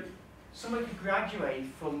could, someone could graduate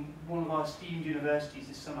from one of our esteemed universities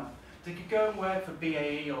this summer. They could go and work for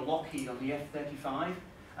BAE or Lockheed on the F-35,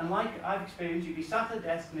 and like I've experienced, you'd be sat at a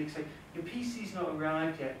desk and they'd say, your PC's not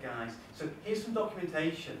arrived yet, guys, so here's some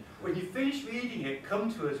documentation. When you finish reading it,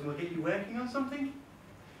 come to us and we'll get you working on something.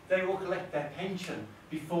 They will collect their pension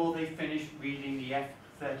before they finish reading the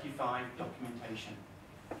F-35 documentation.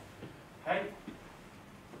 Okay?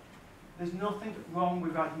 There's nothing wrong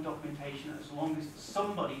with writing documentation as long as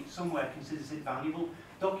somebody somewhere considers it valuable.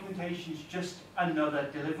 Documentation is just another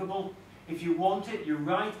deliverable. If you want it, you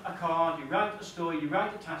write a card, you write a story, you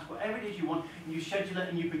write a task, whatever it is you want, and you schedule it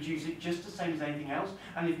and you produce it just the same as anything else.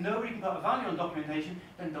 And if nobody can put a value on documentation,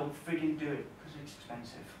 then don't frigging do it, because it's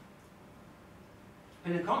expensive.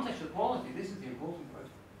 In the context of quality, this is the important word.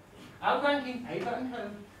 Outranking paper and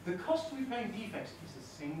code, the cost of repairing defects is the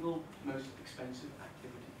single most expensive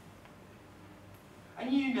activity.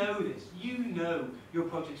 And you know this. You know your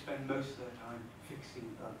projects spend most of their time fixing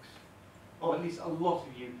bugs. Or at least a lot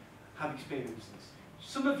of you have experienced this.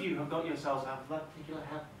 Some of you have got yourselves out of that particular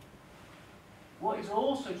hell. What is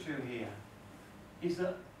also true here is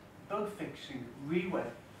that bug fixing, rework,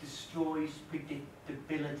 destroys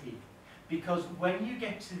predictability. Because when you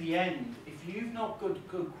get to the end, if you've not got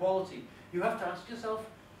good quality, you have to ask yourself,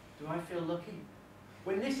 do I feel lucky?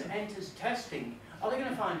 When this enters testing, are they going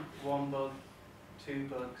to find 1 bug, 2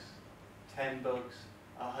 bugs, 10 bugs,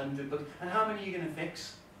 100 bugs, and how many are you going to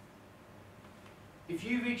fix? If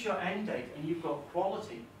you reach your end date and you've got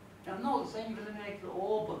quality, now I'm not saying you've eliminated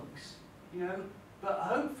all bugs, but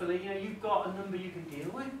hopefully, you've got a number you can deal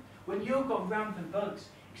with. When you've got rampant bugs,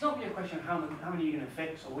 it's not really a question of how many you're going to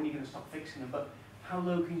fix or when you're going to stop fixing them, but how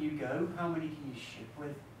low can you go? How many can you ship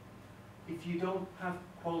with? If you don't have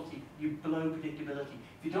quality, you blow predictability.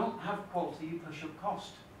 If you don't have quality, you push up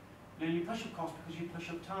cost. You push up cost because you push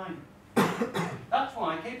up time. That's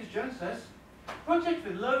why Capers-Jones says, projects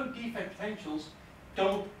with low defect potentials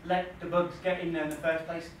don't let the bugs get in there in the first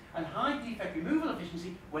place, and high defect removal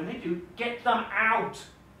efficiency, when they do, get them out.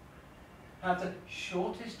 Have the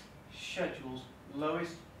shortest schedules,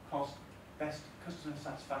 lowest cost, best customer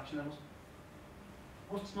satisfaction levels.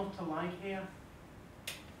 What's not to like here?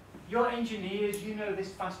 Your engineers, you know this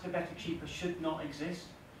faster, better, cheaper should not exist.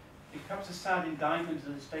 It's perhaps a sad indictment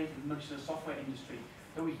of the state of much of the software industry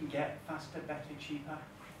that we can get faster, better, cheaper.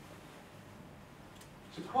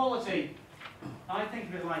 So quality, I think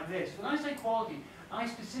of it like this. When I say quality, I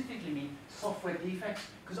specifically mean software defects,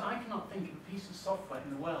 because I cannot think of a piece of software in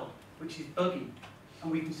the world which is buggy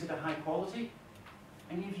and we consider high quality.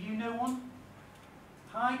 Any of you know one?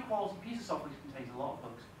 High quality piece of software contains a lot of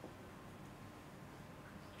bugs.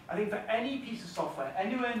 I think for any piece of software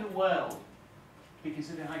anywhere in the world to be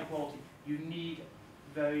considered high quality, you need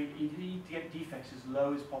to get defects as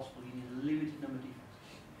low as possible. You need a limited number of defects.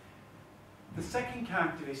 The second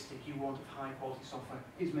characteristic you want of high quality software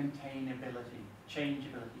is maintainability,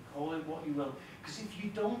 changeability, call it what you will. Because if you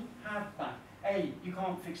don't have that, A, you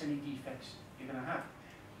can't fix any defects you're going to have.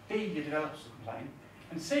 B, your developers will complain.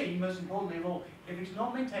 And C, most importantly of all, if it's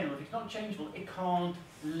not maintainable, if it's not changeable, it can't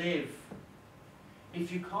live.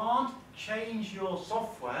 If you can't change your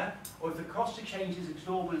software, or if the cost of change is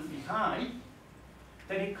exorbitantly high,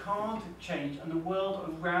 then it can't change, and the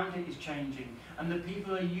world around it is changing, and the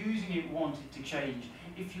people who are using it want it to change.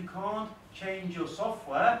 If you can't change your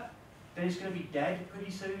software, then it's going to be dead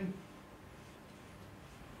pretty soon.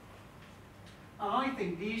 And I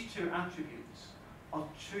think these two attributes are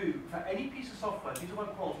true for any piece of software. If you talk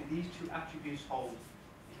about quality, these two attributes hold.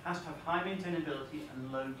 It has to have high maintainability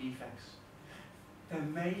and low defects. There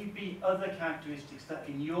may be other characteristics that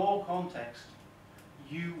in your context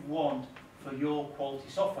you want for your quality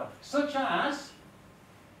software, such as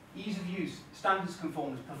ease of use, standards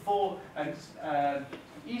conformance,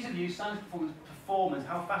 ease of use, standards conformance, performance,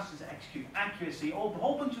 how fast does it execute, accuracy, or a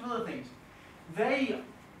whole bunch of other things.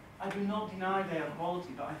 I do not deny they are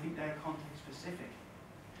quality, but I think they are context specific.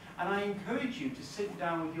 And I encourage you to sit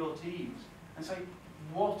down with your teams and say,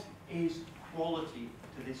 what is quality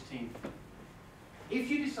to this team? If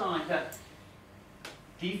you decide that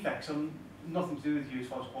defects are nothing to do with you as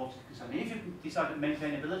far as quality is concerned, if you decide that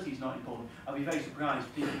maintainability is not important, I'll be very surprised.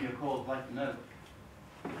 Please give me a call, I'd like to know.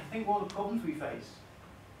 I think one of the problems we face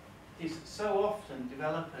is so often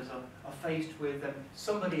developers are faced with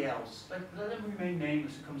somebody else, let them remain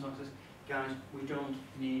nameless, who comes on and says, guys, we don't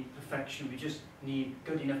need perfection, we just need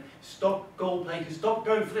good enough. Stop gold plating, stop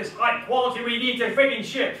going for this high quality, we need to frigging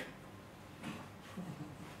ship.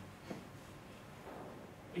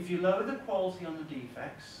 If you lower the quality on the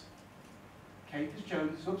defects, Capers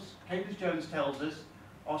Jones tells us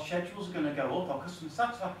our schedules are going to go up, our customer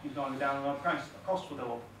satisfaction is going to go down, and our costs will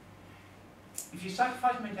go up. If you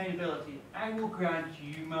sacrifice maintainability, I will grant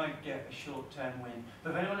you might get a short-term win.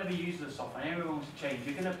 But if anyone ever uses the software and everyone wants to change,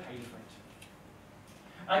 you're going to pay for it.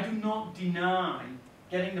 I do not deny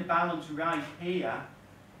getting the balance right here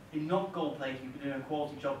in not gold plating but doing a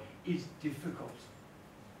quality job is difficult.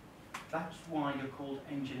 That's why you're called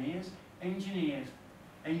engineers. Engineers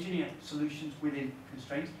engineer solutions within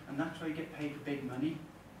constraints, and that's where you get paid for big money.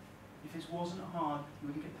 If this wasn't hard, you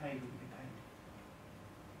wouldn't get paid, you wouldn't get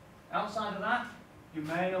paid. Outside of that, you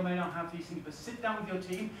may or may not have these things, but sit down with your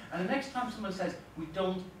team, and the next time someone says, we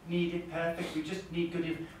don't need it perfect, we just need good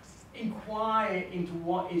enough, inquire into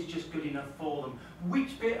what is just good enough for them.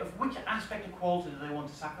 Which aspect of quality do they want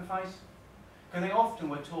to sacrifice? Because they often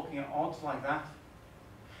we're talking at odds like that.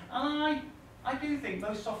 And I do think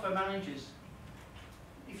most software managers,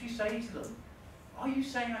 if you say to them, are you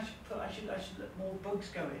saying I should let more bugs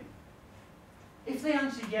go in? If they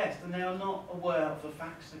answer yes, then they are not aware of the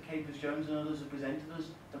facts that Capers Jones and others have presented us,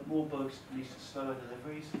 that more bugs leads to slower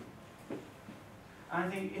deliveries. I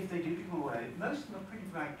think if they do become aware, most of them are pretty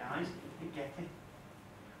bright guys, they get it.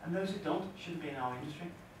 And those who don't shouldn't be in our industry.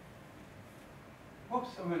 Whoops,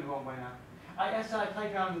 I'm going the wrong way now. As I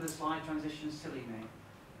played around with the slide transitions, silly me.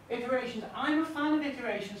 Iterations, I'm a fan of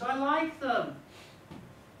iterations, I like them.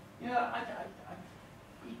 You know,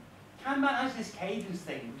 Kanban has this cadence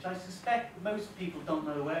thing, which I suspect most people don't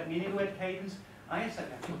know the meaning of the word cadence. I guess I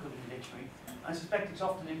have to look up in the dictionary. I suspect it's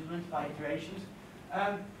often implemented by iterations.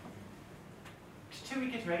 It's a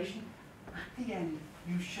 2-week iteration. At the end,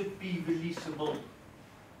 you should be releasable.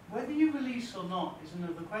 Whether you release or not is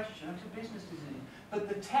another question. That's a business decision. But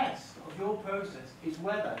the test of your process is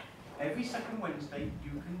whether every second Wednesday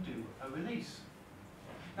you can do a release.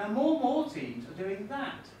 Now, more teams are doing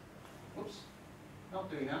that. Whoops, not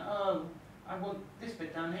doing that. Oh, I want this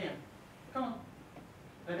bit down here. Come on.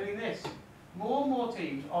 They're doing this. More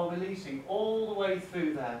teams are releasing all the way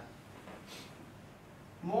through there.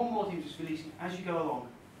 More teams are releasing as you go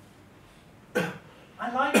along.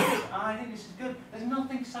 I like this. I think this is good. There's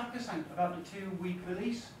nothing sacrosanct about the 2-week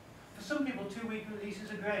release. For some people, 2-week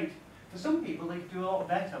releases are great. For some people, they do a lot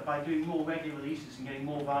better by doing more regular releases and getting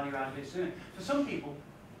more value out of it sooner. For some people,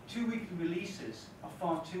 2-week releases are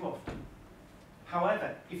far too often.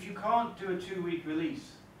 However, if you can't do a 2-week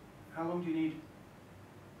release, how long do you need?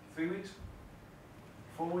 3 weeks?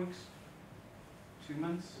 4 weeks? 2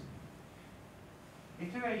 months?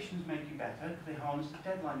 Iterations make you better because they harness the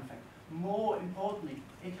deadline effect. More importantly,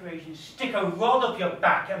 iterations stick a rod up your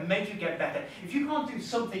back and make you get better. If you can't do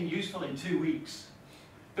something useful in 2 weeks,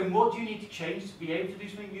 then what do you need to change to be able to do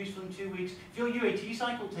something useful in 2 weeks? If your UAT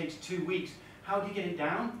cycle takes 2 weeks, how do you get it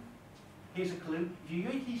down? Here's a clue. If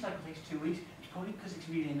your UAT cycle takes 2 weeks, it's probably because it's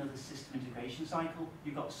really another system integration cycle.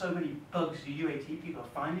 You've got so many bugs, your UAT people are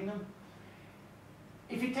finding them.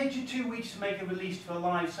 If it takes you 2 weeks to make a release to a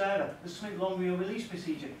live server, there's something wrong with your release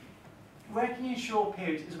procedure. Working in short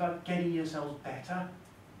periods is about getting yourselves better.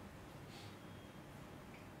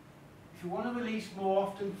 If you want to release more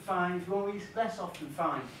often, fine. If you want to release less often,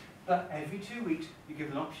 fine. But every 2 weeks, you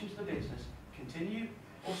give an option to the business. Continue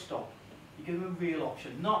or stop. You give them a real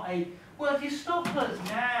option, not a, well, if you stop us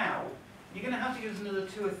now, you're going to have to give us another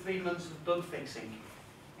 2 or 3 months of bug fixing.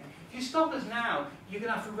 If you stop us now, you're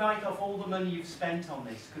going to have to write off all the money you've spent on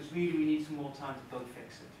this, because really we need some more time to bug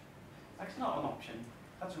fix it. That's not an option.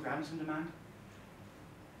 That's a ransom demand.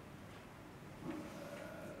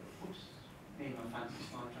 Oops, need my fancy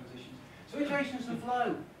slide transitions. So iterations and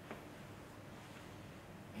flow.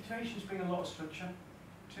 Iterations bring a lot of structure.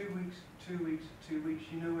 2 weeks, 2 weeks, 2 weeks,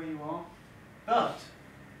 you know where you are. But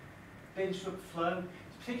they instruct flow.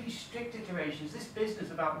 Particularly strict iterations. This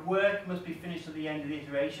business about work must be finished at the end of the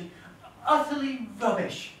iteration. Utterly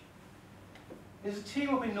rubbish. There's a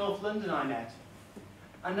team up in North London I met,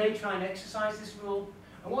 and they try and exercise this rule.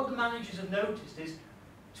 And what the managers have noticed is,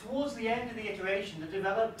 towards the end of the iteration,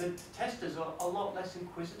 the testers are a lot less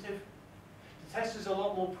inquisitive. The testers are a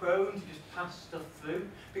lot more prone to just pass stuff through,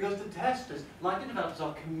 because the testers, like the developers,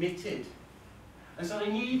 are committed. And so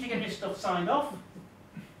they need to get this stuff signed off.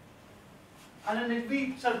 And then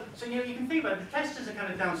you can think about it, the testers are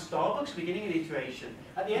kind of down Starbucks at the beginning of the iteration.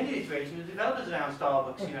 At the end of the iteration, the developers are down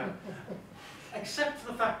Starbucks, you know. Except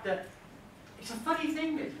for the fact that It's a funny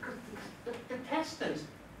thing because the testers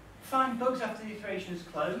find bugs after the iteration is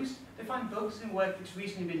closed. They find bugs in work that's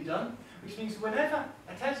recently been done, which means whenever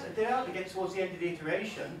a developer gets towards the end of the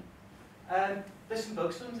iteration, there's some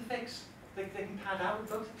bugs for them to fix. They can pad out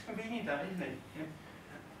with bugs. It's convenient, that, isn't it? Yeah.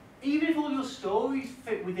 Even if all your stories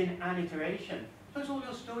fit within an iteration, suppose all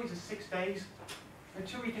your stories are 6 days, a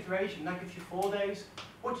 2-week iteration, that gives you 4 days.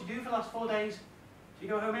 What do you do for the last 4 days? Do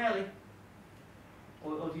you go home early?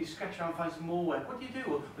 Or do you scratch around and find some more work? What do you do?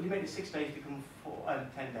 Well, you make the 6 days become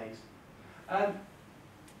 10 days.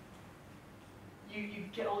 You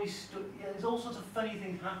get all these, there's all sorts of funny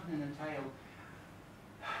things happening in the tail.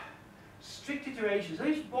 Strict iterations, there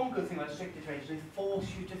is one good thing about strict iterations, they force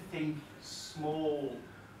you to think small.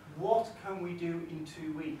 What can we do in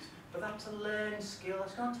 2 weeks? But that's a learned skill,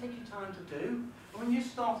 that's going to take you time to do. And when you're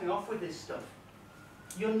starting off with this stuff,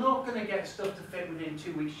 you're not going to get stuff to fit within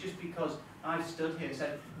 2 weeks just because I've stood here and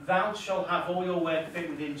said, thou shalt have all your work fit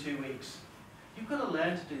within 2 weeks. You've got to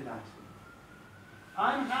learn to do that.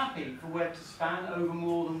 I'm happy for work to span over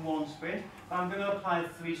more than one sprint, but I'm going to apply the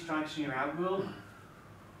 3 strikes and you're out rule.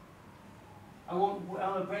 I'm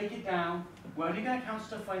going to break it down. We're only going to count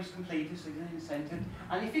stuff when it's completed, so it's an incentive.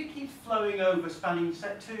 And if it keeps flowing over, spanning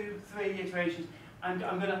 2, 3 iterations, I'm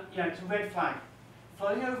going to, it's a red flag.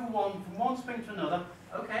 Flowing over from one sprint to another,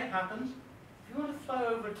 okay, it happens. If you want to flow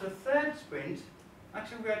over to a 3rd sprint,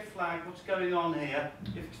 that's a red flag, what's going on here?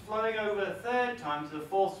 If it's flowing over a 3rd time to the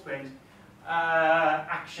 4th sprint,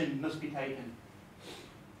 action must be taken.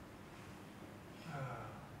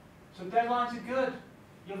 So deadlines are good.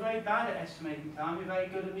 You're very bad at estimating time, you're very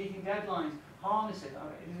good at meeting deadlines. Harness it.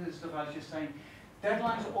 This is the stuff I was just saying.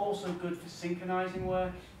 Deadlines are also good for synchronizing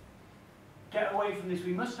work. Get away from this.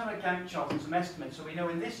 We must have a Gantt chart and some estimates so we know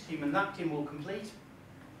when this team and that team will complete.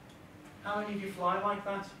 How many of you fly like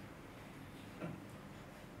that?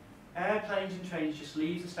 Airplanes and trains just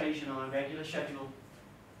leave the station on a regular schedule.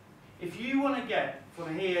 If you want to get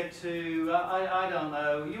from here to, I don't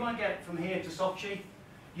know, you want to get from here to Sochi,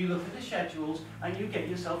 you look at the schedules and you get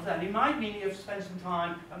yourself there. And it might mean you have to spend some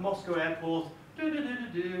time at Moscow airport, while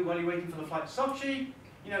you're waiting for the flight to Sochi.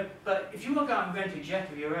 But if you want to go out and rent a jet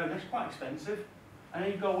of your own, that's quite expensive. And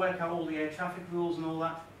then you've got to work out all the air traffic rules and all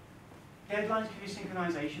that. Deadlines give you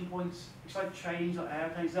synchronization points. It's like trains or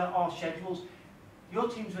airplanes, there are schedules. Your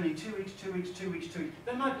team's running 2 weeks, 2 weeks, 2 weeks, 2 weeks.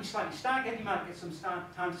 They might be slightly staggered, you might get some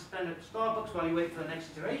time to spend at Starbucks while you wait for the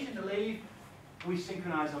next iteration to leave. We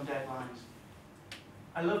synchronize on deadlines.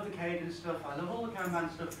 I love the cadence stuff, I love all the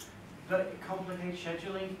Kanban stuff, but it complicates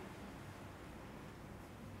scheduling.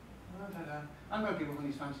 I'm going to give up on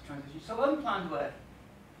these fancy transitions. So unplanned work.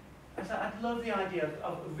 I love the idea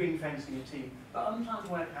of ring fencing a team, but unplanned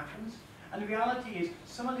work happens. And the reality is,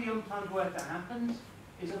 some of the unplanned work that happens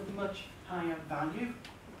is of much higher value.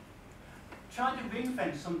 Trying to ring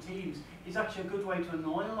fence some teams is actually a good way to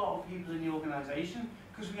annoy a lot of people in the organisation,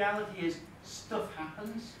 because reality is, stuff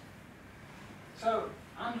happens. So,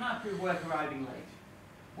 I'm happy with work arriving late.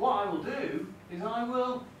 What I will do is I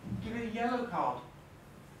will give it a yellow card.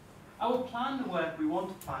 I will plan the work we want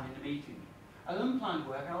to plan in the meeting. And unplanned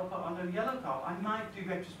work I will put on a yellow card. I might do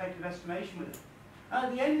retrospective estimation with it. And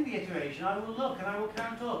at the end of the iteration I will look and I will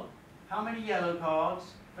count up how many yellow cards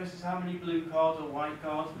versus how many blue cards or white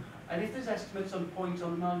cards. And if there's estimates on points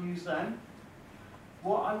on them, I'll use them.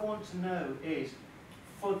 What I want to know is,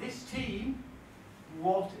 for this team,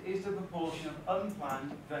 what is the proportion of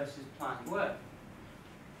unplanned versus planned work?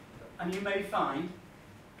 And you may find,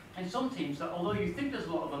 in some teams, that although you think there's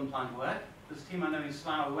a lot of unplanned work, there's a team I know in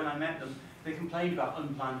Slough, when I met them, they complained about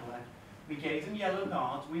unplanned work. We gave them yellow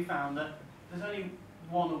cards, we found that there's only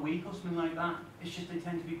 1 a week or something like that. It's just they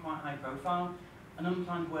tend to be quite high profile, and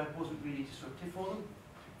unplanned work wasn't really disruptive for them.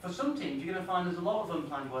 For some teams, you're going to find there's a lot of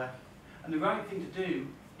unplanned work, and the right thing to do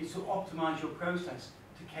is to optimize your process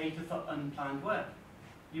to cater for unplanned work.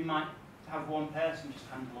 You might have one person just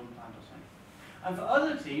handle unplanned or something. And for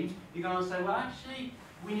other teams, you're going to say, well, actually,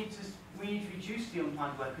 we need to reduce the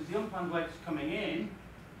unplanned work, because the unplanned work that's coming in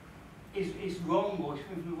is wrong, or it's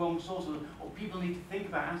coming from the wrong source, or people need to think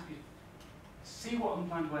about, ask you, see what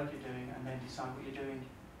unplanned work you're doing, and then decide what you're doing.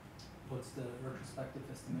 What's the retrospective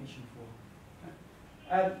estimation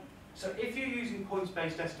for? So if you're using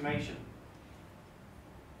points-based estimation,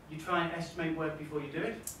 you try and estimate work before you do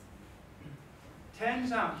it.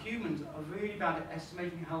 Turns out humans are really bad at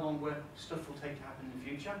estimating how long work stuff will take to happen in the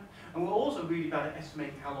future, and we're also really bad at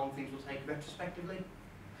estimating how long things will take retrospectively.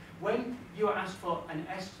 When you're asked for an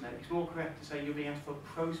estimate, it's more correct to say you're being asked for a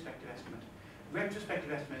prospective estimate.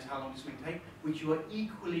 Retrospective estimate is how long does something take, which you are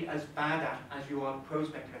equally as bad at as you are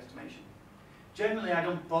prospective estimation. Generally, I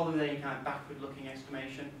don't bother with any kind of backward-looking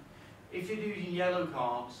estimation. if you're using yellow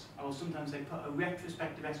cards, I will sometimes say put a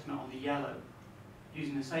retrospective estimate on the yellow,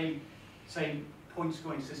 using the same point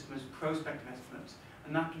scoring system as prospective estimates,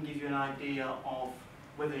 and that can give you an idea of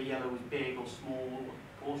whether yellow was big or small, or what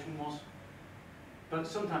the proportion was. But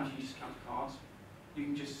sometimes you just count the cards. You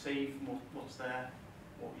can just see from what's there,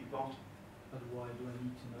 what you've got. But why do I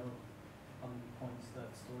need to know how many points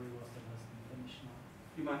that story was that has been finished now?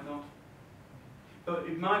 You might not. But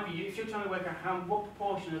it might be, if you're trying to work out what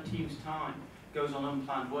proportion of the team's time goes on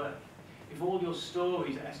unplanned work, if all your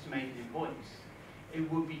stories are estimated in points, it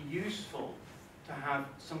would be useful to have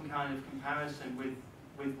some kind of comparison with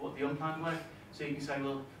what the unplanned work. So you can say,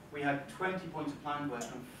 well, we had 20 points of planned work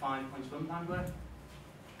and 5 points of unplanned work.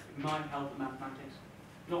 It might help the mathematics.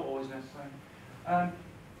 Not always necessary.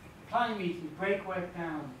 Planning meetings, break work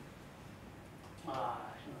down.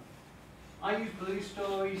 I use blue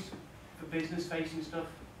stories for business-facing stuff.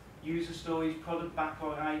 User stories, product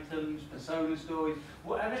backlog items, persona stories,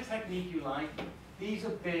 whatever technique you like. These are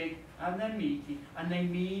big and they're meaty and they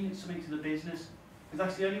mean something to the business. Because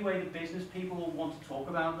that's the only way the business people will want to talk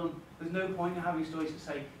about them. There's no point in having stories that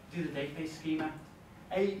say, do the database schema.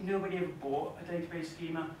 Nobody ever bought a database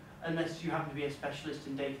schema unless you happen to be a specialist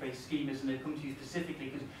in database schemas and they come to you specifically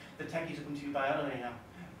because the techies will come to you by, oh,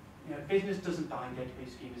 you know, business doesn't buy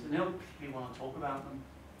database schemas and they don't particularly want to talk about them.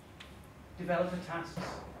 Developer tasks,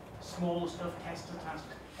 smaller stuff, tester tasks.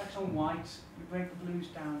 That's on whites. We break the blues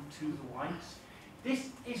down to the whites. This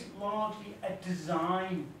is largely a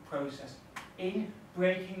design process. In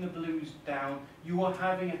breaking the blues down, you are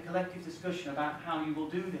having a collective discussion about how you will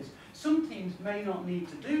do this. Some teams may not need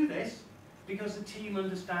to do this because the team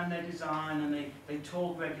understand their design and they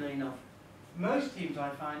talk regularly enough. Most teams, I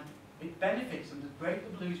find, it benefits them to break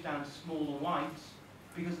the blues down to smaller whites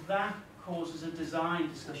because that causes a design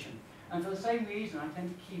discussion. And for the same reason, I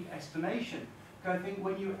tend to keep estimation. Because I think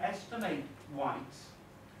when you estimate whites,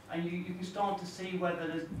 and you can start to see whether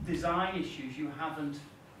there's design issues you haven't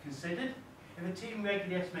considered. If a team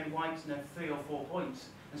regularly estimate whites and they're 3 or 4 points,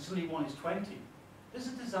 and suddenly one is 20, there's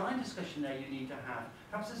a design discussion there you need to have.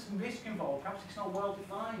 Perhaps there's some risk involved, perhaps it's not well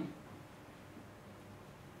defined.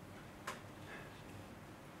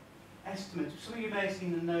 Estimates. Some of you may have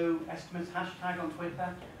seen the no estimates hashtag on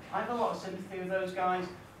Twitter. I have a lot of sympathy with those guys.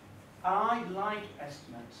 I like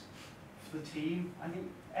estimates for the team. I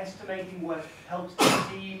think estimating work helps the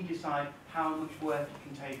team decide how much work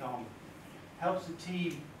it can take on. Helps the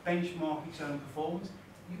team benchmark its own performance.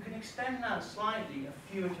 You can extend that slightly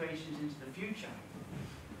a few iterations into the future.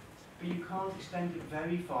 But you can't extend it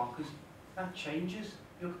very far because that changes.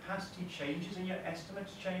 Your capacity changes and your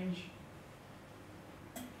estimates change.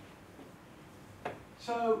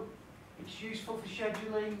 So it's useful for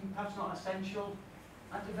scheduling, perhaps not essential.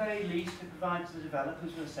 At the very least, it provides the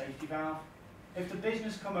developers with a safety valve. If the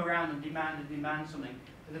business come around and demand something,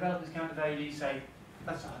 the developers can at the very least say,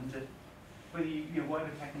 that's 100, whether whatever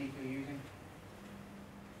technique you're using.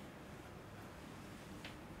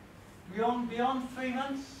 Beyond 3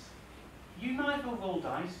 months, you might as well roll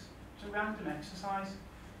dice. It's a random exercise.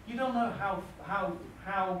 You don't know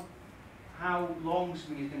how long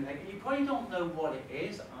something is going to take. You probably don't know what it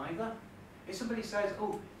is either. If somebody says,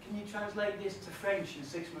 oh, can you translate this to French in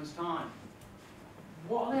 6 months' time?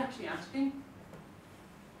 What are they actually asking?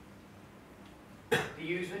 The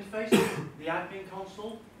user interface, the admin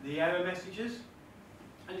console, the error messages,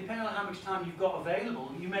 and depending on how much time you've got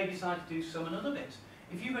available, you may decide to do some and other bits.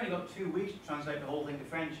 If you've only got 2 weeks to translate the whole thing to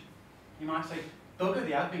French, you might say, bugger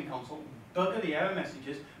the admin console, bugger the error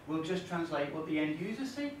messages, we'll just translate what the end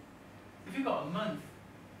users see. If you've got a month,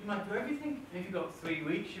 you might do everything. If you've got 3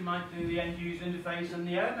 weeks, you might do the end user interface and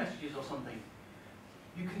the error messages or something.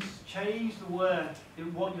 You can change the work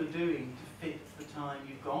in what you're doing to fit the time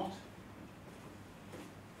you've got.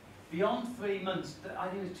 Beyond 3 months, I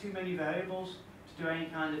think there's too many variables to do any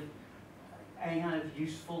kind of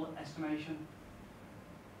useful estimation.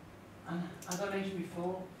 And as I mentioned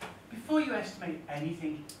before you estimate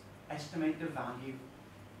anything, estimate the value.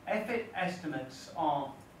 Effort estimates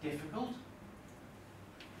are difficult.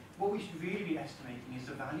 What we should really be estimating is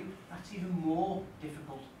the value. That's even more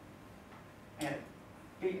difficult.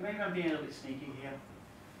 Maybe I'm being a little bit sneaky here,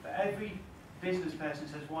 but every business person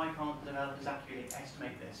says, why can't the developers accurately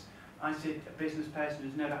estimate this? I said a business person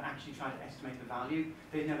who's never actually tried to estimate the value,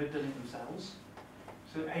 they've never done it themselves.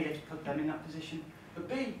 So A, let's put them in that position. But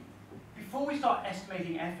B, before we start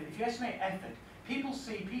estimating effort, if you estimate effort, people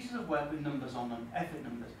see pieces of work with numbers on them, effort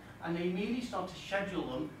numbers, and they immediately start to schedule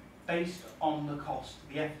them based on the cost,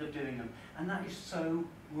 the effort of doing them. And that is so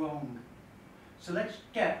wrong. So let's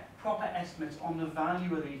get proper estimates on the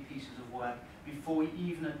value of these pieces of work before we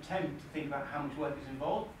even attempt to think about how much work is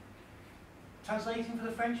involved. Translating for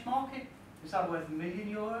the French market, is that worth €1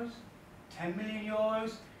 million? €10 million?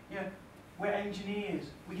 You know, we're engineers.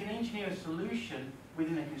 We can engineer a solution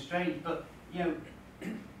within a constraint, but you know,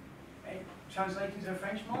 translating to the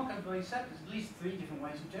French market, I've already said, there's at least 3 different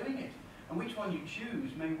ways of doing it. And which one you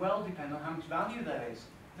choose may well depend on how much value there is.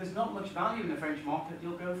 If there's not much value in the French market,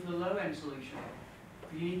 you'll go for the low-end solution.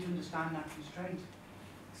 But you need to understand that constraint.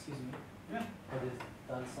 Excuse me. Yeah. But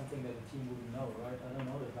that's something that the team wouldn't know, right? I don't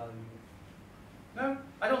know the value. No,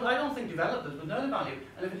 I don't think developers would know the value.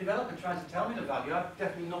 And if a developer tries to tell me the value, I'd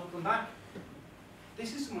definitely knock them back.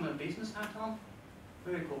 This is someone with a business hat on.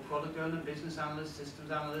 We're called product owner, business analyst,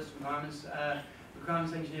 systems analyst,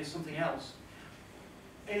 requirements engineer, something else.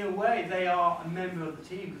 In a way, they are a member of the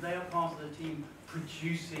team because they are part of the team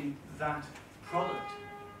producing that product.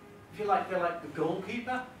 If you like, they're like the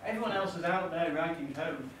goalkeeper. Everyone else is out there writing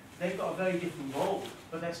code. They've got a very different role,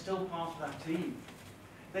 but they're still part of that team.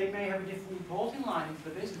 They may have a different reporting line into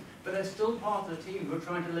the business, but they're still part of the team who are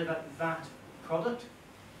trying to deliver that product.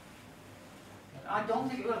 I don't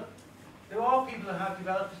think, look, there are people who have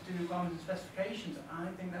developers do requirements and specifications. I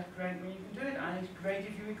think that's great when you can do it, and it's great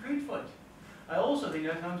if you recruit for it. I also think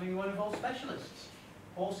there are times when you want to involve specialists.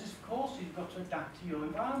 Horses for courses, you've got to adapt to your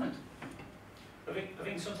environment. I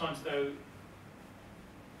think sometimes though,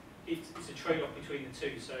 it's a trade-off between the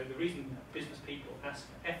two. So the reason business people ask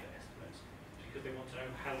for effort estimates is because they want to know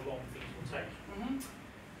how long things will take.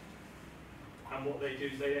 And what they do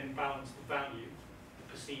is they then balance the value, the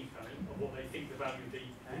perceived value, of what they think the value of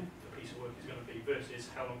the piece of work is going to be versus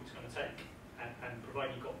how long it's going to take. And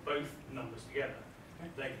provided you've got both numbers together,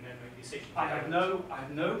 they can then make decisions. I have no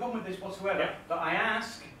problem with this whatsoever, but I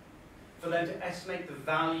ask for them to estimate the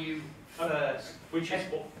value first. Which is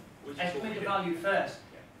what Estimate the value first.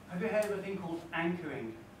 Have you heard of a thing called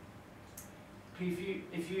anchoring?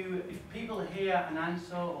 If people hear an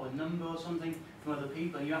answer or a number or something from other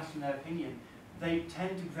people and you ask them their opinion, they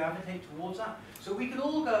tend to gravitate towards that. So we could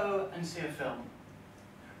all go and see a film,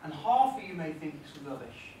 and half of you may think it's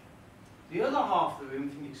rubbish. The other half of the room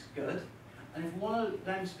think it's good, and if one of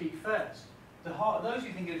them speak first, those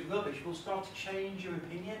who think it's rubbish will start to change your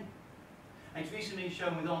opinion. And it's recently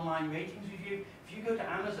shown with online ratings review. If you go to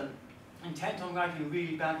Amazon, intent on writing a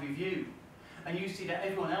really bad review, and you see that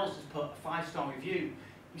everyone else has put a 5-star review,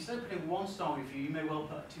 instead of putting a 1-star review, you may well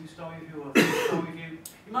put a 2-star review or a 3-star review.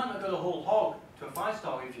 You might not go the whole hog to a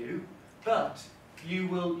 5-star review, but you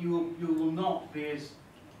will not be as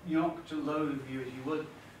knocked a low review as you would.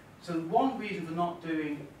 So one reason for not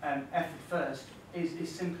doing effort first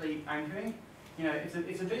is simply anchoring. You know,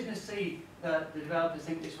 if the business see that the developers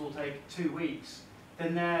think this will take 2 weeks,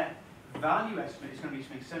 then their value estimate is going to be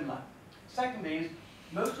something similar. Second thing is,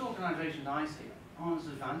 most organisations I see aren't as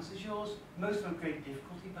advanced as yours. Most of them create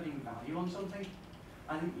difficulty putting value on something.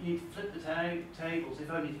 I think you need to flip the tables, if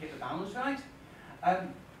only to get the balance right.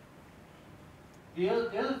 The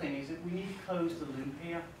other thing is that we need to close the loop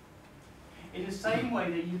here. In the same way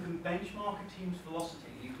that you can benchmark a team's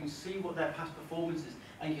velocity, you can see what their past performance is,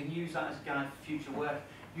 and you can use that as a guide for future work,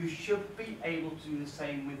 you should be able to do the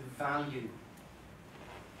same with value.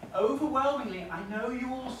 Overwhelmingly, I know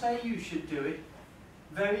you all say you should do it.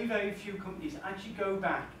 Very, very few companies actually go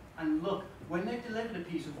back and look, when they delivered a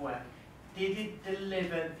piece of work, did it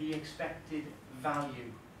deliver the expected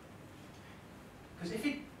value? Because if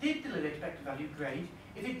it did deliver expected value, great.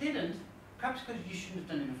 If it didn't, perhaps because you shouldn't have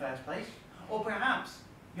done it in the first place, or perhaps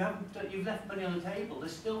you've left money on the table.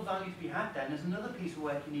 There's still value to be had there, and there's another piece of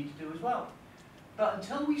work you need to do as well. But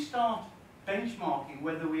until we start benchmarking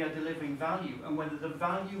whether we are delivering value and whether the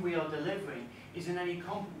value we are delivering is in any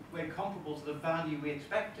way comparable to the value we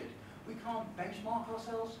expected, we can't benchmark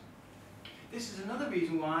ourselves. This is another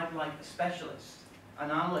reason why I'd like a specialist,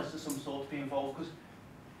 an analyst of some sort to be involved, because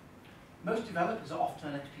most developers are off to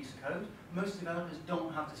the next piece of code. Most developers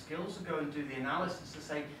don't have the skills to go and do the analysis to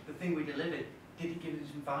say the thing we delivered, did it give us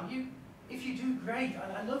some value? If you do, great,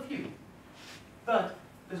 I love you. But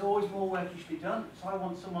there's always more work you should be done, so I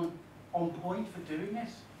want someone on point for doing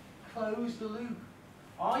this. Close the loop.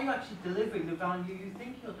 Are you actually delivering the value you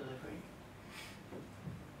think you're delivering?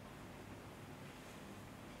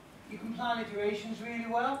 You can plan iterations really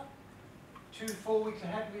well. 2 to 4 weeks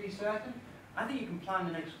ahead, really certain. I think you can plan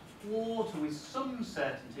the next quarter with some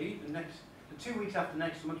certainty. The 2 weeks after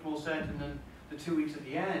next are much more certain than the 2 weeks at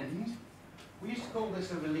the end. We used to call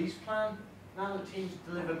this a release plan. Now the teams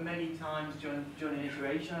deliver many times during an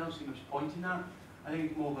iteration. I don't see much point in that. I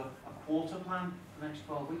think it's more of a quarter plan for the next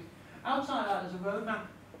 12 weeks. Outside that, there's a roadmap.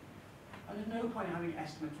 And there's no point in having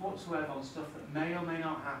estimates whatsoever on stuff that may or may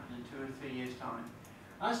not happen in 2 or 3 years' time.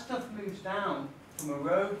 As stuff moves down from a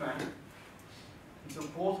roadmap into a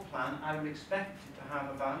quarter plan, I would expect it to have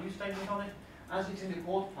a value statement on it. As it's in the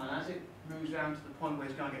quarter plan, as it moves around to the point where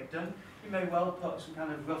it's going to get done, you may well put some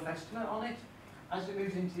kind of rough estimate on it. As it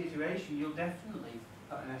moves into the iteration, you'll definitely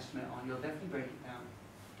put an estimate on, you'll definitely break it down.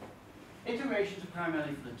 Iterations are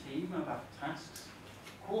primarily for the team, are about tasks.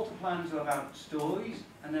 Quarter plans are about stories,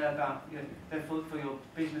 and they're about, they're for your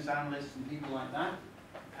business analysts and people like that.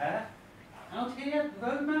 Prepare. Out here, the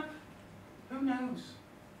roadmap, who knows?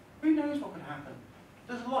 Who knows what could happen?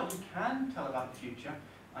 There's a lot you can tell about the future.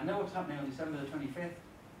 I know what's happening on December the 25th.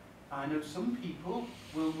 I know some people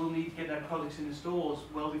will need to get their products in the stores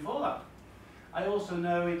well before that. I also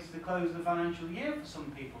know it's the close of the financial year for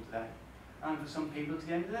some people today. And for some people it's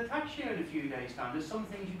the end of their tax year in a few days' time. There's some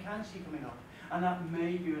things you can see coming up. And that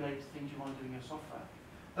may be related to things you want to do in your software.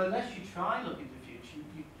 But unless you try looking to the future,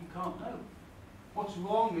 you can't know. What's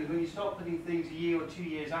wrong is when you start putting things a year or 2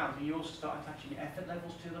 years out and you also start attaching effort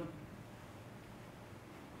levels to them.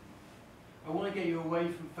 I want to get you away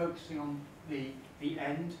from focusing on the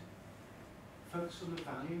end. Focus on the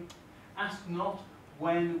value. Ask not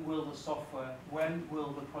when will the software, when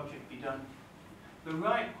will the project be done. The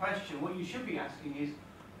right question, what you should be asking is,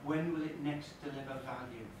 when will it next deliver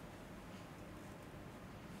value?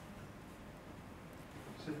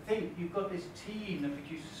 So think, you've got this team that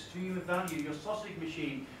produces a stream of value, your sausage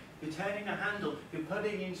machine, you're turning a handle, you're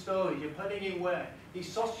putting in storage, you're putting in where.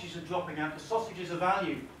 These sausages are dropping out, the sausages are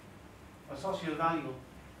value. Or sausages are valuable.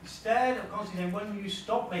 Instead of constantly saying, when will you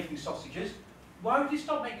stop making sausages? Why would you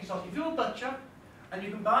stop making sausages? If you're a butcher, and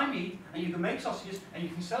you can buy meat, and you can make sausages, and you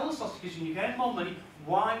can sell the sausages, and you get more money,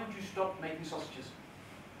 why would you stop making sausages?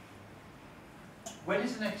 When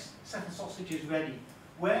is the next set of sausages ready?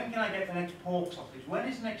 When can I get the next pork sausage? When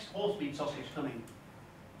is the next horse meat sausage coming?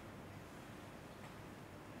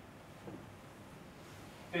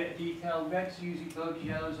 Bit of detail, reds, usually bugs,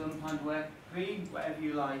 yellows, unplanned work, green, whatever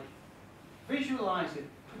you like. Visualize it,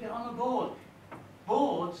 put it on a board.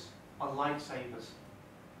 Boards are lightsabers.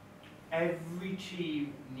 Every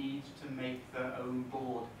team needs to make their own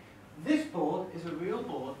board. This board is a real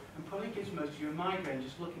board, and probably gives most of you a migraine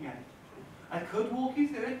just looking at it. I could walk you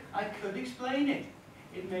through it, I could explain it.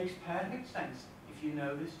 It makes perfect sense if you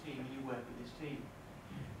know this team and you work with this team.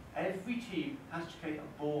 Every team has to create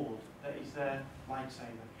a board that is their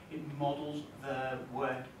lightsaber. It models their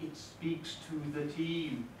work. It speaks to the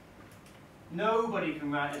team. Nobody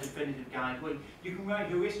can write a definitive guide. Well, you can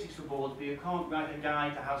write heuristics for boards, but you can't write a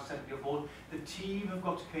guide to how to set up your board. The team have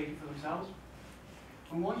got to create it for themselves.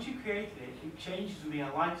 And once you create it, it changes from being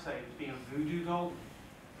a lightsaber to being a voodoo doll.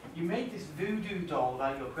 You make this voodoo doll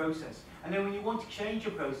about your process, and then when you want to change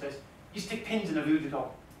your process, you stick pins in a voodoo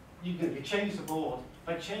doll. You change the board.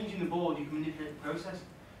 By changing the board, you can manipulate the process.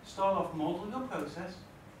 Start off, model your process,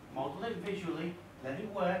 model it visually, let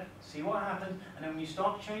it work, see what happens, and then when you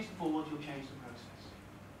start to change the board, you'll change the process.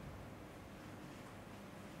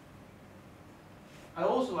 I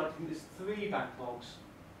also like to think there's 3 backlogs.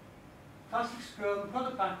 Classic Scrum,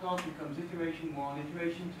 product backlog becomes iteration 1,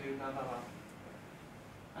 iteration 2, blah, blah, blah.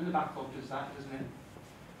 And the backlog does that, doesn't it?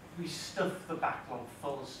 We stuff the backlog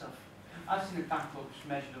full of stuff. I've seen a backlog which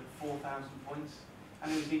measured at 4,000 points,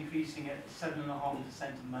 and it was increasing at 7.5%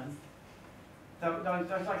 a month.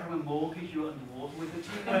 That's like having a mortgage you're underwater with. The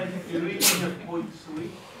team where you're reaching enough points a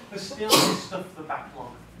week, but still you stuff the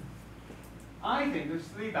backlog. I think there's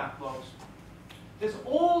 3 backlogs. There's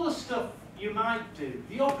all the stuff you might do,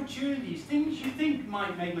 the opportunities, things you think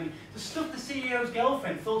might make money, the stuff the CEO's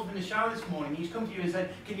girlfriend thought of in the shower this morning. He's come to you and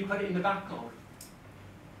said, can you put it in the backlog?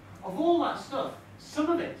 Of all that stuff, some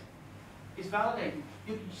of it is validating.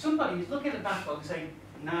 Somebody is looking at the backlog and saying,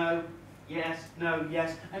 no, yes, no,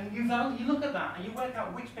 yes, and you look at that and you work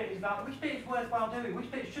out which bit is valid, which bit is worthwhile doing, which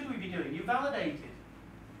bit should we be doing. You validate it.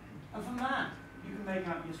 And from that, you can make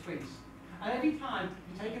out your sprints. And every time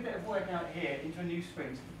you take a bit of work out here into a new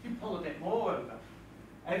sprint, you pull a bit more over.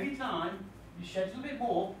 Every time you schedule a bit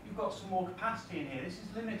more, you've got some more capacity in here. This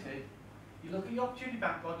is limited. You look at your opportunity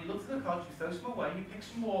backlog, you look through the cards, you throw some away, you pick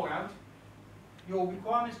some more out. Your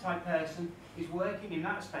requirements type person is working in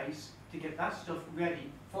that space to get that stuff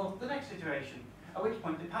ready for the next iteration. At which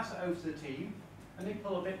point they pass it over to the team and they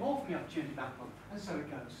pull a bit more from the opportunity backlog, and so it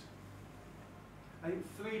goes. I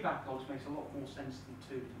think 3 backlogs makes a lot more sense than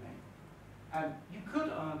 2 to me. You could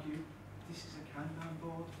argue this is a Kanban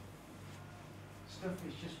board. Stuff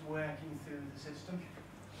is just working through the system.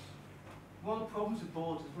 One of the problems with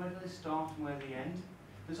boards is where do they start and where they end.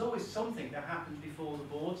 There's always something that happens before the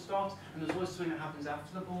board starts, and there's always something that happens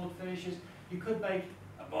after the board finishes. You could make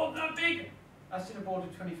a board that big. I've seen a board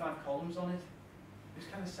with 25 columns on it. It's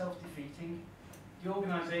kind of self-defeating. The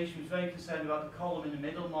organisation was very concerned about the column in the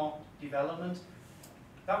middle, not development.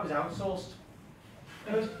 That was outsourced.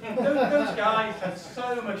 Those guys had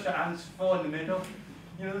so much to answer for in the middle.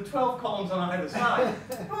 You know, the 12 columns on either side.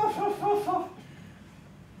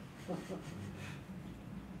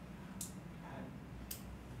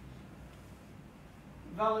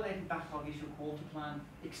 Validated backlog is your quarter plan.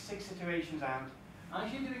 It's 6 iterations out.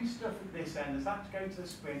 As you're doing stuff at this end, as that's going to the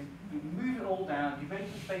sprint, you move it all down, you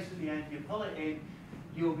make the space at the end, you pull it in,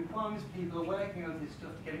 your requirements people are working on this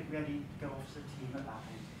stuff to get it ready to go off to the team at that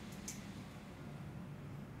end.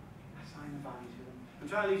 Assign the value to them. I'm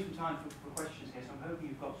trying to leave some time for questions here, so I'm hoping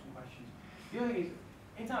you've got some questions. The other thing is,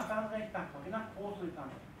 in that validated backlog, in that quarterly plan,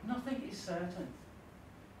 nothing is certain.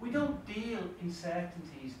 We don't deal in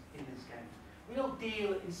certainties in this game. We don't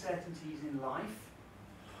deal in certainties in life.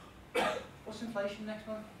 What's inflation next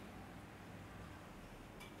month?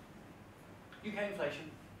 UK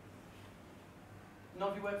inflation. None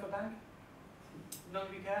of you work for a bank? None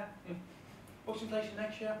of you care? What's inflation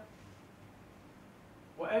next year?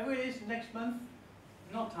 Whatever it is next month,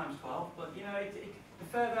 not times 12, but you know, the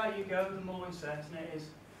further out you go, the more uncertain it is.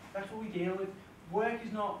 That's what we deal with. Work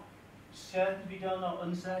is not certain to be done or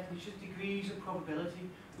uncertain, it's just degrees of probability.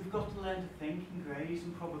 We've got to learn to think in grades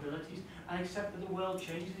and probabilities and accept that the world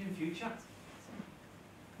changes in future.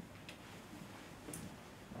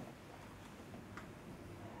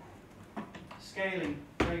 Scaling,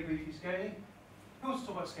 very briefly scaling. Who wants to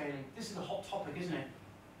talk about scaling? This is a hot topic, isn't it?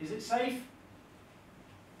 Is it safe?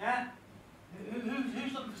 Yeah?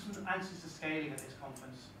 Who's looking for some answers to scaling at this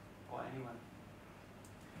conference? Or anyone?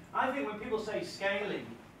 I think when people say scaling,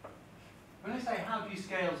 when they say how do you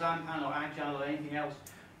scale Xanpan or Agile or anything else,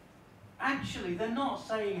 actually they're not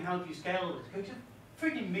saying how do you scale this, because it's a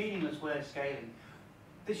freaking meaningless word, scaling.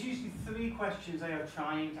 There's usually 3 questions they are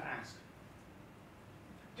trying to ask.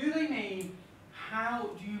 Do they mean, how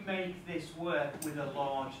do you make this work with a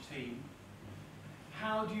large team?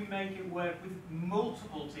 How do you make it work with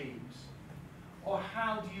multiple teams? Or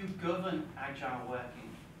how do you govern agile working?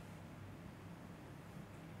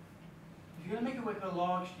 If you're going to make it work with a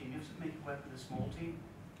large team, you have to make it work with a small team.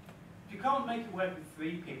 If you can't make it work with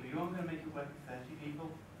 3 people, you aren't going to make it work with 30 people.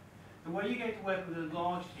 The way you get to work with a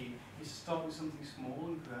large team is to start with something small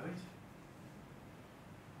and grow it.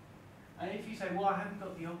 And if you say, well, I haven't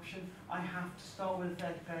got the option, I have to start with a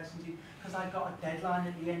 30-person team because I've got a deadline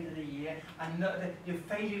at the end of the year, and no, your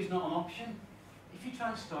failure is not an option. If you try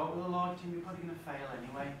and start with a large team, you're probably going to fail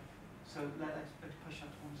anyway. So let's push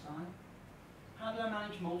that to one side. How do I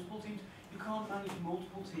manage multiple teams? You can't manage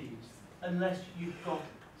multiple teams unless you've got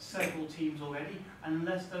several teams already,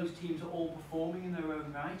 unless those teams are all performing in their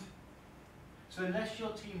own right. So unless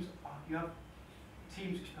your teams you have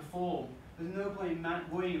teams which perform, there's no point in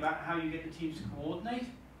worrying about how you get the teams to coordinate.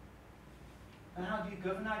 And how do you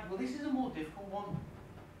govern that? Well, this is a more difficult one.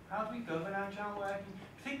 How do we govern agile working?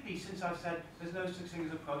 Particularly since I've said there's no such thing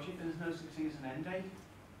as a project and there's no such thing as an end date.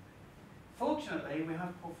 Fortunately, we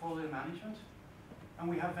have portfolio management and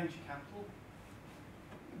we have venture capital.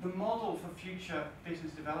 The model for future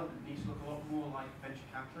business development needs to look a lot more like venture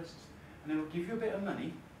capitalists, and they will give you a bit of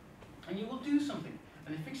money and you will do something.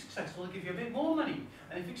 And if it's successful, they'll give you a bit more money.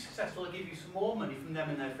 And if it's successful, they'll give you some more money from them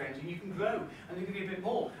and their friends, and you can grow, and they'll give you a bit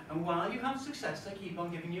more. And while you have success, they keep on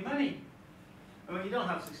giving you money. And when you don't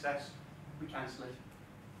have success, we cancel it.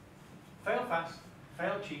 Fail fast,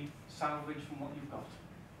 fail cheap, salvage from what you've got.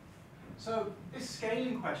 So this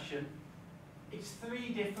scaling question, it's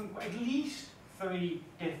at least three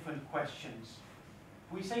different questions.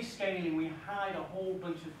 When we say scaling, we hide a whole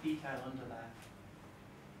bunch of detail under there.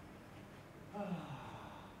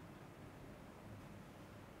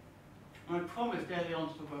 I promised early on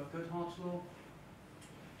to talk about Goodhart's law.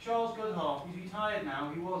 Charles Goodhart, he's retired now.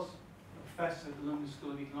 He was a professor at the London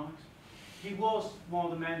School of Economics. He was one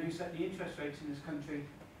of the men who set the interest rates in this country.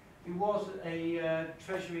 He was a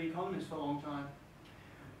Treasury economist for a long time.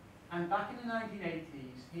 And back in the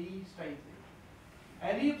 1980s, he stated,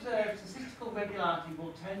 any observed statistical regularity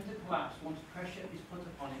will tend to collapse once pressure is put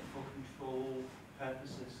upon it for control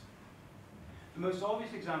purposes. The most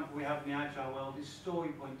obvious example we have in the agile world is story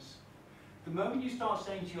points. The moment you start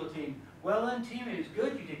saying to your team, well then team, it was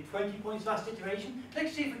good, you did 20 points last iteration,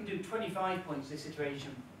 let's see if we can do 25 points this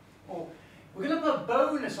iteration. Or, we're going to put a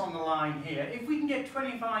bonus on the line here. If we can get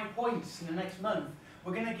 25 points in the next month,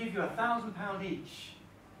 we're going to give you £1,000 each.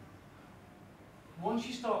 Once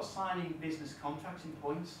you start signing business contracts in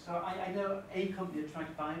points, so I know a company that tried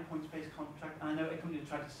to buy a points-based contract, and I know a company that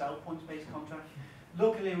tried to sell a points-based contract.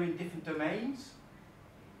 Luckily, we're in different domains,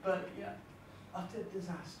 but yeah, utter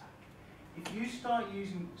disaster. If you start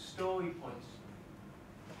using story points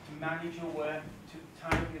to manage your work, to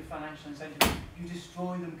tie up your financial incentives, you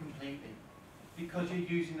destroy them completely. because you're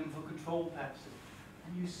using them for control purposes.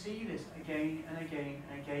 And you see this again and again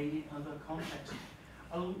and again in other contexts.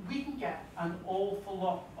 We can get an awful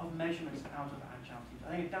lot of measurements out of agile teams.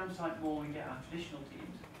 I think a downside more we get our traditional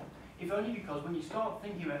teams, if only because when you start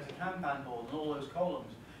thinking about a Kanban board and all those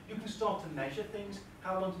columns, you can start to measure things.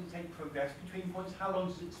 How long does it take to progress between points? How long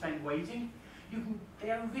does it spend waiting? They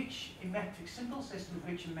are rich in metrics, simple systems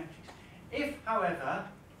rich in metrics. If, however,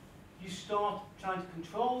 you start trying to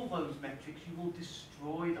control those metrics, you will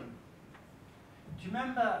destroy them. Do you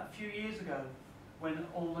remember a few years ago when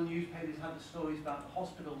all the newspapers had the stories about the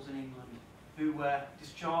hospitals in England who were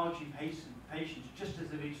discharging patients just as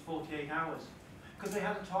they reached 48 hours? Because they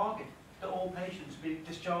had a target that all patients would be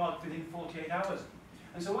discharged within 48 hours.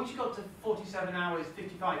 And so once you got to 47 hours,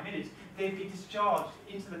 55 minutes, they'd be discharged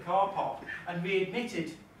into the car park and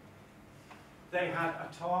readmitted. They had a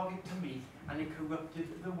target to meet and it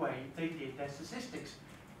corrupted the way they did their statistics.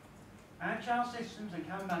 Agile systems and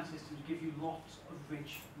Kanban systems give you lots of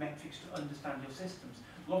rich metrics to understand your systems.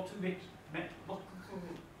 Lots of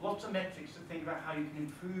metrics to think about how you can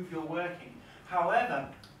improve your working. However,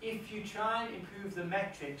 if you try and improve the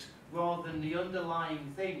metrics rather than the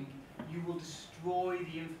underlying thing, you will destroy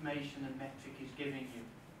the information the metric is giving you.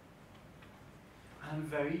 I'm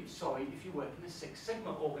very sorry if you work in a Six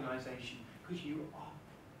Sigma organisation, because you are.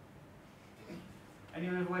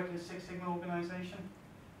 Anyone ever worked in a Six Sigma organisation?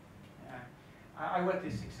 Yeah. I worked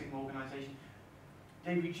in a Six Sigma organisation.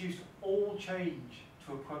 They reduced all change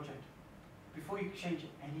to a project. Before you could change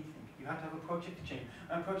anything, you had to have a project to change.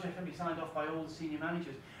 And a project had to be signed off by all the senior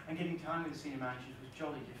managers, and getting time with the senior managers was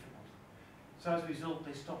jolly difficult. So as a result,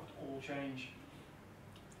 they stopped all change.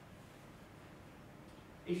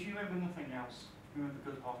 If you remember nothing else, remember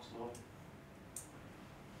Goodhart's law.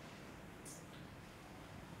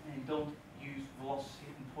 And don't use velocity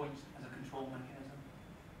and points as a control mechanism.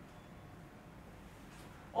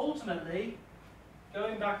 Ultimately,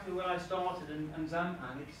 going back to when I started and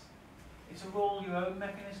Xanpan, it's a roll your own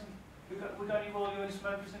mechanism. We've got any roll your own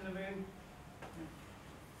smokers in the room?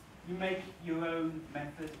 You make your own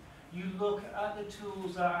method. You look at the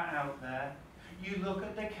tools that are out there. You look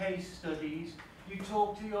at the case studies. You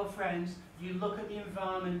talk to your friends. You look at the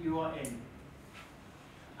environment you are in.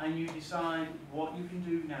 And you decide what you can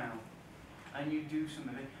do now. And you do some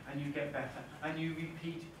of it. And you get better. And you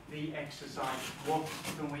repeat the exercise. What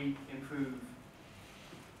can we improve?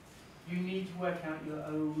 You need to work out your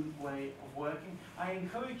own way of working. I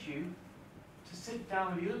encourage you to sit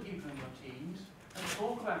down with the other people in your teams and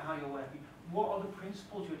talk about how you're working. What are the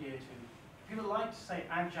principles you adhere to? People like to say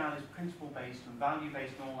Agile is principle-based and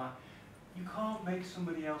value-based and all that. You can't make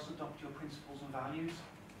somebody else adopt your principles and values.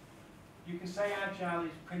 You can say Agile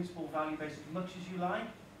is principle, value-based as much as you like,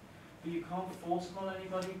 but you can't force them on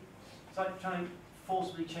anybody. It's like trying to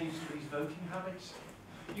forcibly change somebody's voting habits.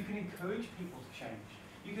 You can encourage people to change.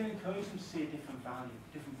 You can encourage them to see a different value,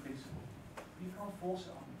 different principle. You can't force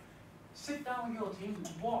it on them. Sit down with your team.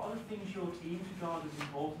 What are the things your teams regard as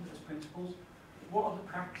important as principles? What are the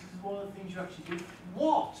practices? What are the things you actually do?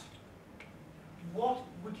 What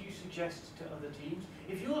would you suggest to other teams?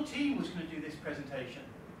 If your team was going to do this presentation,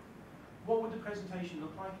 what would the presentation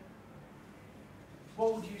look like?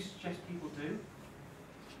 What would you suggest people do?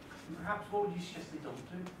 And perhaps what would you suggest they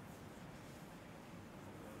don't do?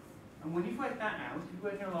 And when you've worked that out, if you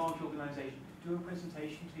work in a large organisation, do a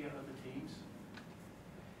presentation to your other teams.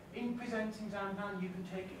 In presenting Xanpan, you can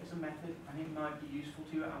take it as a method and it might be useful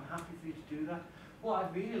to you. I'm happy for you to do that. What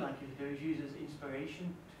I'd really like you to do is use it as inspiration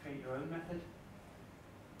to create your own method.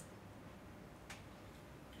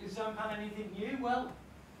 Is Xanpan anything new? Well,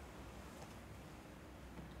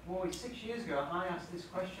 6 years ago, I asked this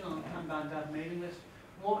question on the Kanban Dev mailing list.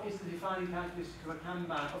 What is the defining characteristic of a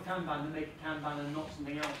Kanban that make a Kanban and not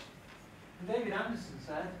something else? And David Anderson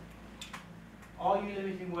said, are you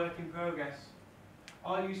limiting work in progress?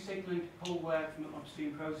 Are you signaling to pull work from an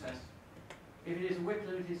upstream process? If it is a WIP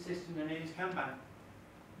limited system, then it is Kanban.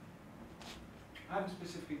 I haven't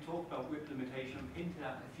specifically talked about WIP limitation, I've hinted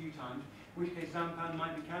at it a few times, in which case Xanpan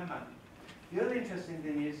might be Kanban. The other interesting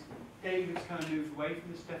thing is, David's kind of moved away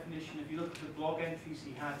from this definition. If you look at the blog entries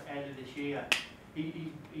he has added this year, he's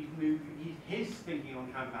moved his thinking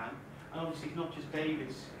on Kanban, and obviously it's not just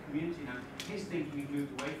David's community now, his thinking has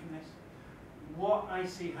moved away from this. What I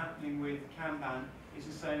see happening with Kanban is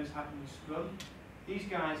the same as happening with Scrum. These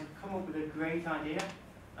guys have come up with a great idea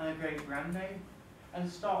and a great brand name, and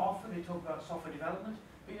to start off with they talk about software development,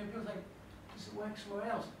 but people think, does it work somewhere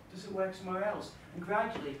else? Does it work somewhere else? And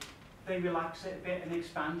gradually they relax it a bit and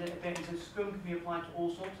expand it a bit, and so Scrum can be applied to all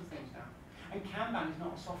sorts of things now. And Kanban is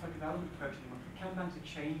not a software development approach anymore. Kanban's a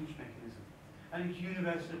change mechanism. and it's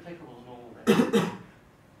universally applicable and all of this.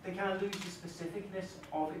 They kind of lose the specificness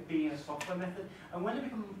of it being a software method. And when it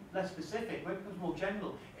becomes less specific, when it becomes more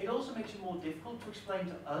general, it also makes it more difficult to explain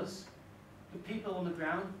to us, the people on the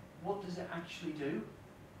ground, what does it actually do?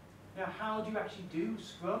 Now, how do you actually do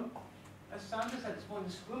Scrum? As Sandra said this morning,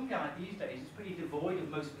 the Scrum guide these days is pretty devoid of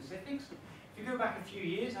most specifics. If you go back a few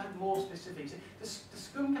years, I had more specifics. The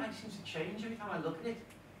Scrum guide seems to change every time I look at it.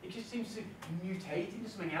 It just seems to mutate into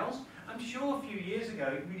something else. I'm sure a few years ago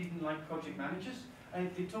it really didn't like project managers, and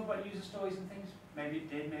it did talk about user stories and things. Maybe it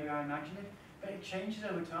did, maybe I imagined it, but it changes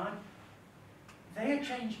over time. They are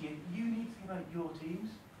changing it. You need to think about your teams.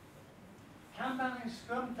 Kanban and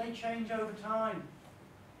Scrum, they change over time.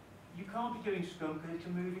 You can't be doing Scrum because it's a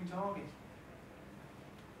moving target.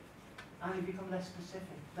 And you become less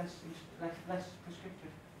specific, less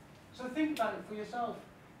prescriptive. So think about it for yourself.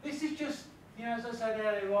 This is just, you know, as I said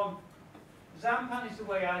earlier on, Xanpan is the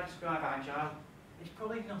way I describe Agile. It's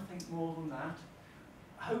probably nothing more than that.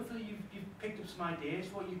 Hopefully you've picked up some ideas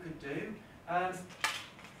what you could do. I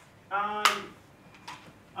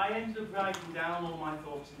ended up writing down all my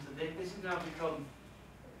thoughts into this. This has now become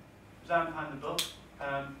Xanpan the book.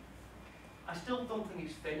 I still don't think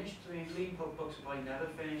it's finished. I mean, lean books are probably never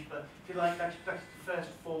finished, but if you like, that's the first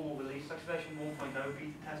formal release, that's version 1.0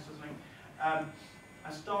 beta test or something.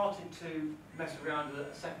 I started to mess around with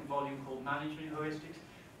a second volume called Management Heuristics.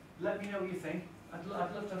 Let me know what you think. I'd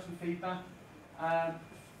love to have some feedback.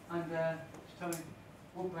 Just tell me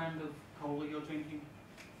what brand of cola you're drinking.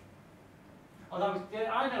 Oh, that was,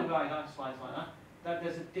 yeah, I know why that slides like that.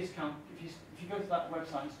 There's a discount. If you go to that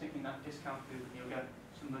website and stick in that discount code, you'll get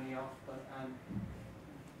some money off. But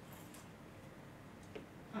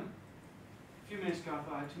a few minutes ago, I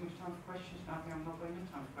thought I had too much time for questions. Now I think I'm not going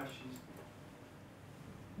enough time for questions.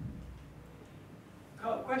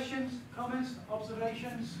 Questions, comments,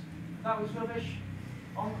 observations? That was rubbish.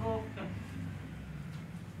 Encore.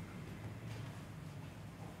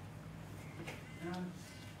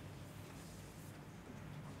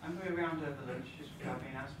 I'm going to round over lunch just without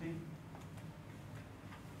being asked me.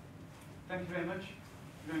 Thank you very much.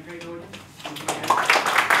 You're a great audience.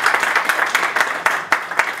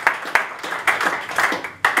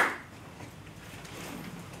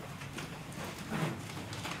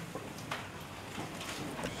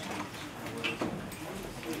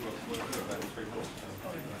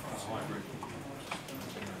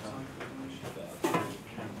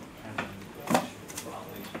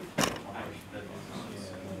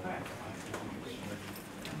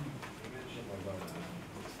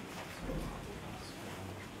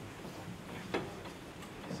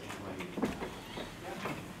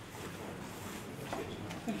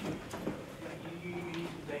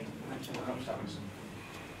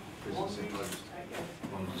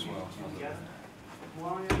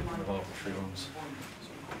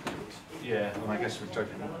 Yeah, and I guess with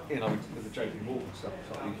joking, you know, with the joking walk and stuff,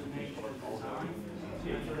 it's like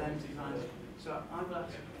So I would like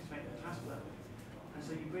to estimate the task level, and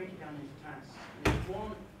so you break it down into tasks. And if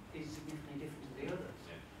one is significantly different to the other,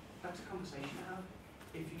 that's a conversation to have.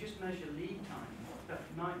 If you just measure lead time, that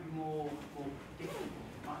might be more predictable,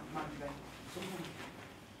 might be better something,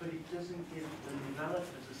 but it doesn't give the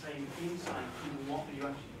developers the same insight into what you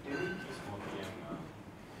actually doing.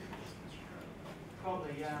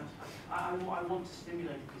 Probably, yeah. I want to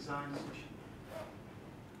stimulate the design session.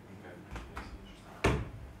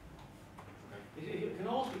 It can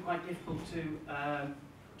also be quite difficult to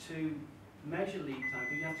measure lead time.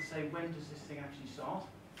 You have to say, when does this thing actually start?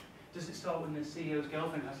 Does it start when the CEO's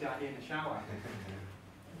girlfriend has the idea in the shower?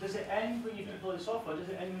 Does it end when you deploy the software? Does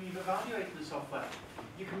it end when you've evaluated the software?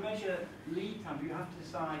 You can measure lead time, but you have to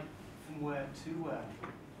decide from where to where.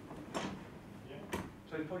 Yeah.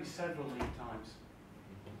 So probably several lead times.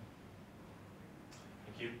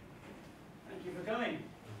 Thank you. Thank you for coming.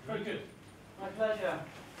 Very good. My pleasure.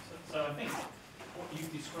 So I think what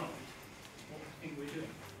you've described, what I think we're doing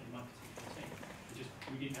in my particular team,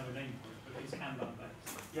 we didn't have a name for it, but it's Kanban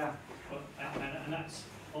based. Yeah. But, and that's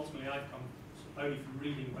ultimately I've come only from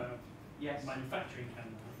reading about manufacturing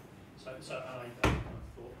Kanban. So I kind of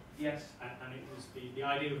thought. Yes. And it was the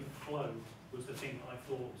idea of the flow was the thing that I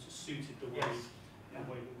thought suited the way the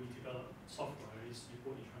way that we develop software. Is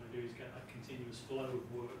what you're trying to do is get that continuous flow of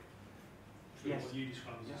work through what you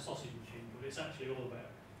describe as a sausage machine, but it's actually all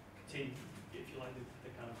about continue, if you like,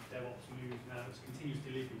 the kind of DevOps move now. It's continuous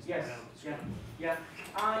delivery. Yes. Yeah.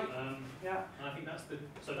 And I think that's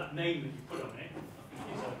so that name that you put on it, I think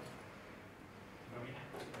is a very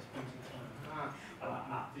apt at this point in time.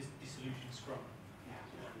 Dissolution Scrum.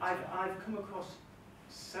 I've come across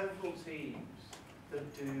several teams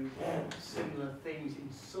that do similar things in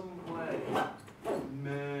some way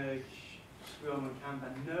merge Scrum and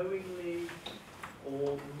Kanban knowingly,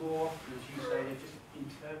 or more often, as you say, they've just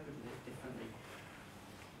interpreted it differently.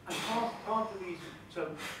 And part of the reason, so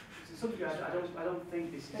something I don't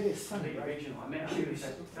think this is completely original. I mean, it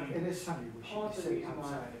is sunny. We should be sitting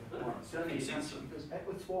outside in the morning.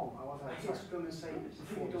 Because it's warm. I was I outside. was going to say,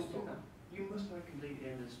 before you don't do that, you must have completed the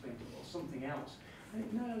end of the sprint or something else.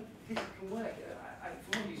 No, this can work.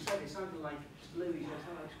 From what you said, it sounded like, just Louis, it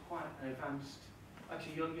sounded like quite an advanced,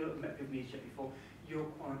 actually you've met with me before, you're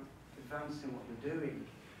quite advanced in what you're doing.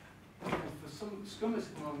 And for some Scrummers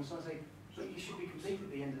to come along and sort of say, but you should be completed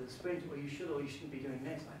at the end of the sprint, or you shouldn't be doing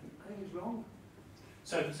this. I think it's wrong.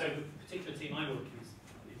 So the particular team I work with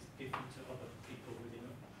is different to other people within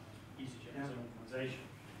EasyJet as an organisation.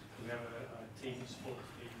 We have a team that supports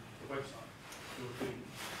the website who are doing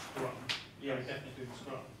Scrum. Yeah, definitely doing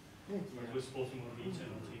Scrum. Whereas we're supporting one of the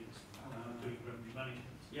internal teams doing revenue management.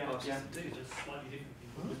 Yeah, It's slightly different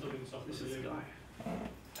things. We're still doing software delivery.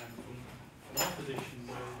 And from our position,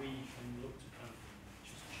 where we can look to kind of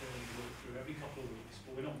just churn and work through every couple of weeks,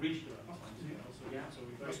 but we're not rigid around time scale, so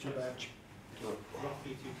we're very close.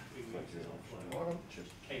 Roughly 2 to 3 weeks is offline.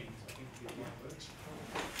 Cadence, I think, is the right word.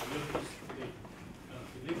 We look at the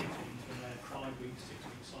delivery teams when they're 5 weeks, 6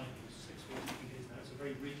 week cycles, 6 weeks, I think it is now. It's a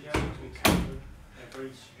very rigid 6 week cycle. They have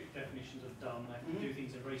very strict definitions of done. They have to do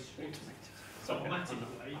things in a very strict, dogmatic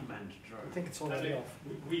way. I think it's all off.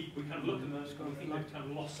 We kind of look at those and we think they've kind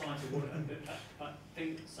of lost sight of what that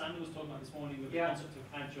thing that Sander was talking about this morning with the concept of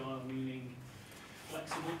agile, meaning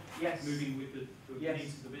flexible, moving with the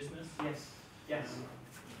needs of the business.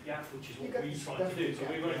 Which is what we try to do. So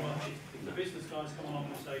we very much, if the business guys come along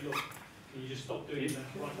and say, look, can you just stop doing that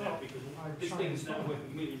right now because this thing's now worth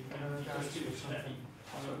 $1 million, just too much steady.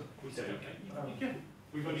 So we say, okay, you can.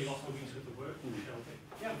 We've only lost a week's worth of work, we shelved it.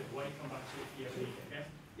 Give it away, come back to it, we need it again.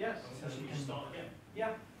 Yes. And we just start again.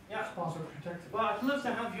 Sponsor protected. Well, I'd love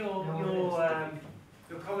to have your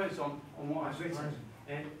comments on what I've written.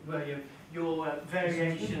 Your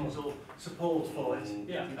variations or support for it.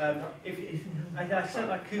 If I sent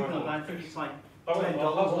that coupon, I think it's like $10,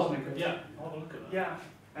 wasn't it? Yeah, I'll have a look at that. Yeah,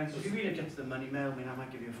 and if you really get to the money mail, I mean, I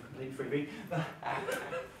might give you a complete freebie.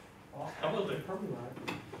 I will do. Probably right.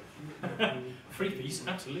 Freebies,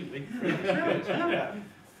 absolutely.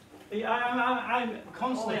 I'm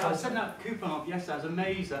constantly. I sent that coupon off yesterday. I was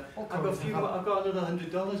amazed. I've got another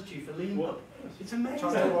 $100 due for Lean Pub. It's amazing. So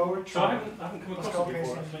I haven't come across it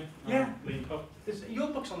before, actually. Yeah. Lean Pub. Your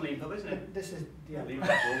book's on Lean Pub, isn't it? This is Lean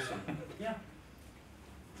Pub's awesome. Yeah.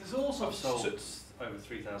 There's also I've sold over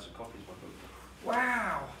 3,000 copies of my book.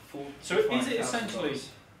 Wow. So is it essentially?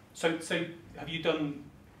 So have you done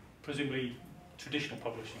presumably traditional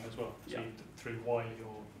publishing as well? So through Wiley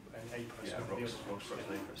or an APRESS? Yeah, Rocks and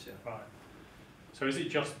APRESS, yeah. Right. So is it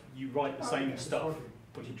just you write the same stuff,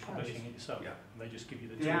 but you're publishing it yourself? Yeah. And they just give you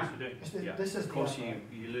the tools to do it? This is of course,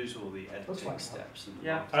 you lose all the editing steps. And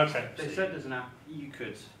Okay. They said there's an app. You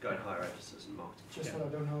could go and hire editors and marketing. Just that I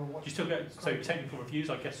don't know what. Do you still get technical reviews?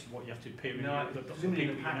 I guess what you have to peer review the presumably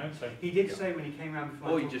people you know. So he did say when he came around before.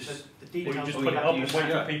 Or you just the details. Or you just put it up and wait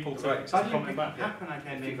for people to comment back. When I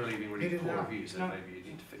came if people are leaving really poor reviews, then maybe you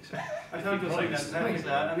need to fix it. I can't do something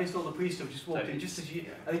that. I missed all the pre-stuff. Just walked in just as you.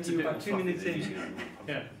 I think you were about 2 minutes in.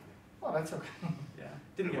 Yeah. Oh, that's okay. Yeah.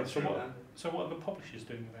 Didn't get through that. So what are the publishers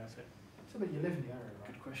doing about it? So that you live in the area, right?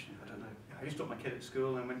 Good question. I don't know. I just dropped my kid at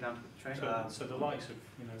school and went down to the train. So the likes of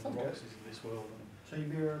the Roxes of this world. So you'll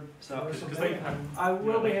be Because they have. I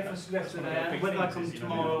will be here for the rest of the day. Whether I come things is,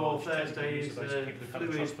 tomorrow or Thursday is those a people who kind of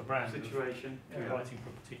fluid trust the brand. situation. If you're writing for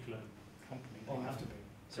a particular company. Well, have to be.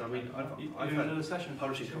 So I mean, I've had had another session.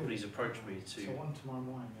 publishing companies approach me to So one tomorrow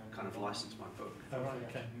morning. kind of license my book, Oh, right,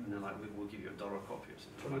 okay. and they're like, we'll give you $1 a copy or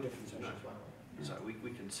something. Totally different No. sessions, by the way. So we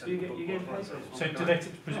can sell You the get- book. you get for paid $5. for So do they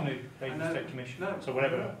presumably they just take commission? No. So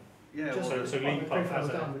whatever Yeah, Just well, so Lean Pub as as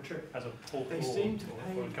down the trip. a portal They seem to or a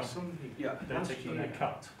pay company, some people. yeah, they're taking their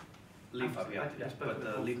cut. Lean Pub, yeah, Yes, but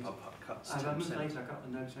the Lean Pub cuts And a month 10%. later I got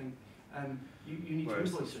the note saying, you need to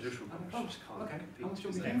Whereas the invoice us. traditional I went, publishers can't okay. compete How much do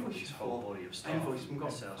because we they've got invoice this you whole for? body of staff, Invoice from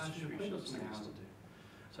God, sales 500 quid distribution or something things to now. do.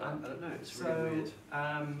 So I don't know, it's So, really weird.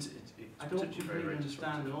 I don't potentially very, completely very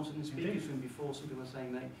understand, and disruptive. also in the speakers room before, some people were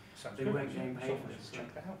saying Sounds they good. weren't getting paid for it. So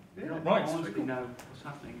Check that out. Yeah, Right. I honestly know what's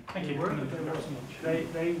happening. Thank you.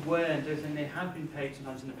 They weren't, as in they had been paid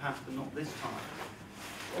sometimes in the past, but not this time.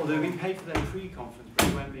 Or they were being paid for their pre-conference, but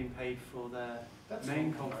they weren't being paid for their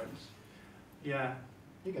main conference. Yeah,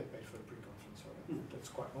 You get paid for the pre-conference, so that's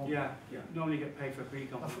quite normal. yeah. Normally you get paid for a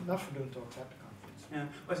pre-conference. Not for doing talks at the conference. Yeah.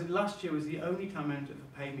 Well, I said last year was the only time anyone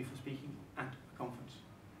ever paid me for speaking at a conference.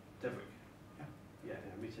 DevWeek. Yeah. Yeah,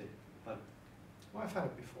 too. But Well, I've had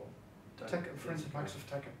it before. For instance, Microsoft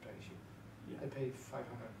TechEd pays you. Yeah. They pay 500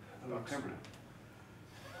 I'm not bucks. camera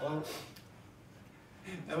Well,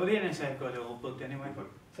 Well, the NSA have got it all booked anyway. now.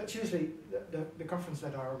 that's usually the conference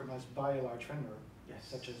that are organised by a large vendor, Yes.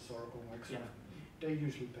 such as Oracle, Microsoft. Yeah. They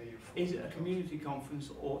usually pay you for. Is it a talks. community conference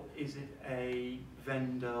or is it a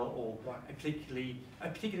vendor or Right. a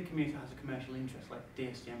particular community that has a commercial interest, like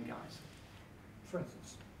DSGM guys? For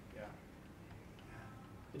instance, yeah.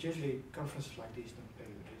 But usually conferences like these don't pay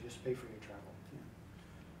you, they just pay for your travel.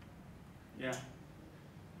 Yeah.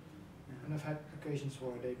 And I've had occasions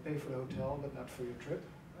where they pay for the hotel but not for your trip,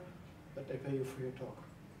 but they pay you for your talk.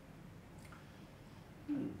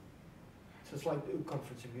 So it's like the OOC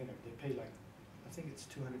conference in Munich, they pay like, I think it's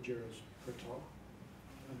 200 euros per talk,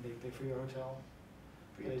 and they pay for your hotel.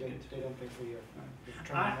 They don't pay for your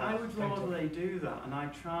I would plane rather ticket. they do that, and I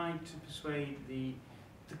tried to persuade the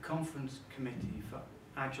conference committee for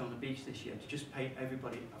Action on the Beach this year to just pay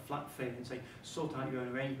everybody a flat fee and say, sort out your own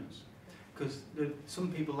arrangements. Because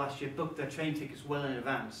some people last year booked their train tickets well in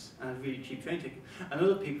advance, and a really cheap train ticket, and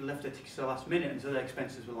other people left their tickets to the last minute, and so their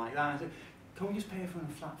expenses were like that. I said, can we just pay everyone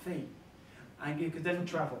a flat fee? And you could then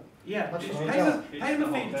For travel. yeah, That's just what pay I them, thought. pay them a It's the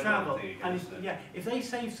fee whole to travel, deadline thing and against it. yeah, if they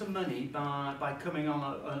save some money by coming on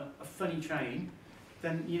a funny train,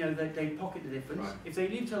 then you know they pocket the difference. Right. If they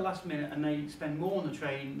leave till the last minute and they spend more on the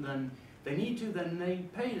train than they need to, then they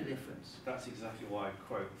pay the difference. That's exactly why I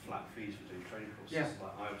quote flat fees for doing training courses. Yeah.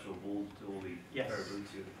 Like I absorb all the Yes.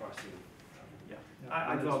 variability of the pricing of travel. Yeah,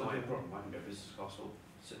 Yeah. I'd That's rather my do that. problem. I can go business class or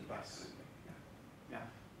sit in the back. Yeah.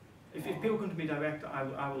 If people come to me direct,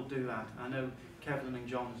 I will do that. I know Kevin and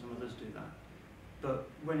John and some others do that. But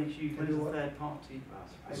when it's used Can as do a what? third party,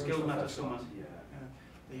 I skilled don't know if matter that's someone, Yeah.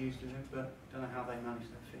 they used to do it, but don't know how they manage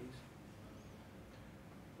their fees.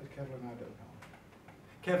 But Kevlin, I don't know.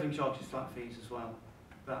 Kevlin charges flat fees as well.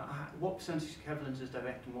 But what percentage is Kevlin's is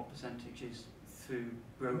direct and what percentage is through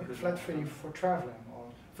I mean, brokers? flat fee for traveling or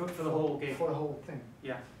for the whole gig. For the whole thing,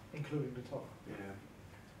 Yeah. including the talk. Yeah.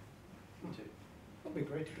 Me too. It'd be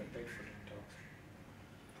great to get paid for the talks.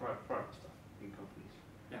 Private stuff in companies.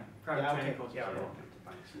 Yeah. Private Yeah, training okay. courses. Yeah, So right. not to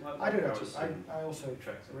banks. I do that was too. saying, I also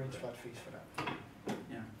tracks and arrange that. flat fees for that.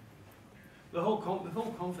 Yeah. The whole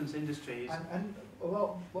conference industry is. And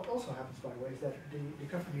well, what also happens, by the way, is that the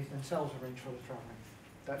companies themselves arrange for the traveling.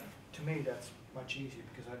 That, to me, that's much easier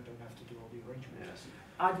because I don't have to do all the arrangements. Yes.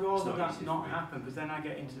 I'd It's rather not that easy not for me. happen because then I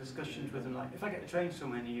get into discussions with them like, if I get the train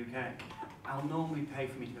somewhere in the UK, I'll normally pay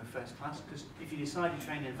for me to go first class because if you decide to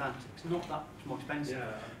train in advance, it's not that much more expensive.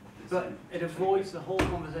 Yeah. But it avoids the whole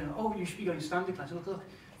conversation, oh, you should be going standard class. Look,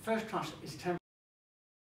 first class is 10%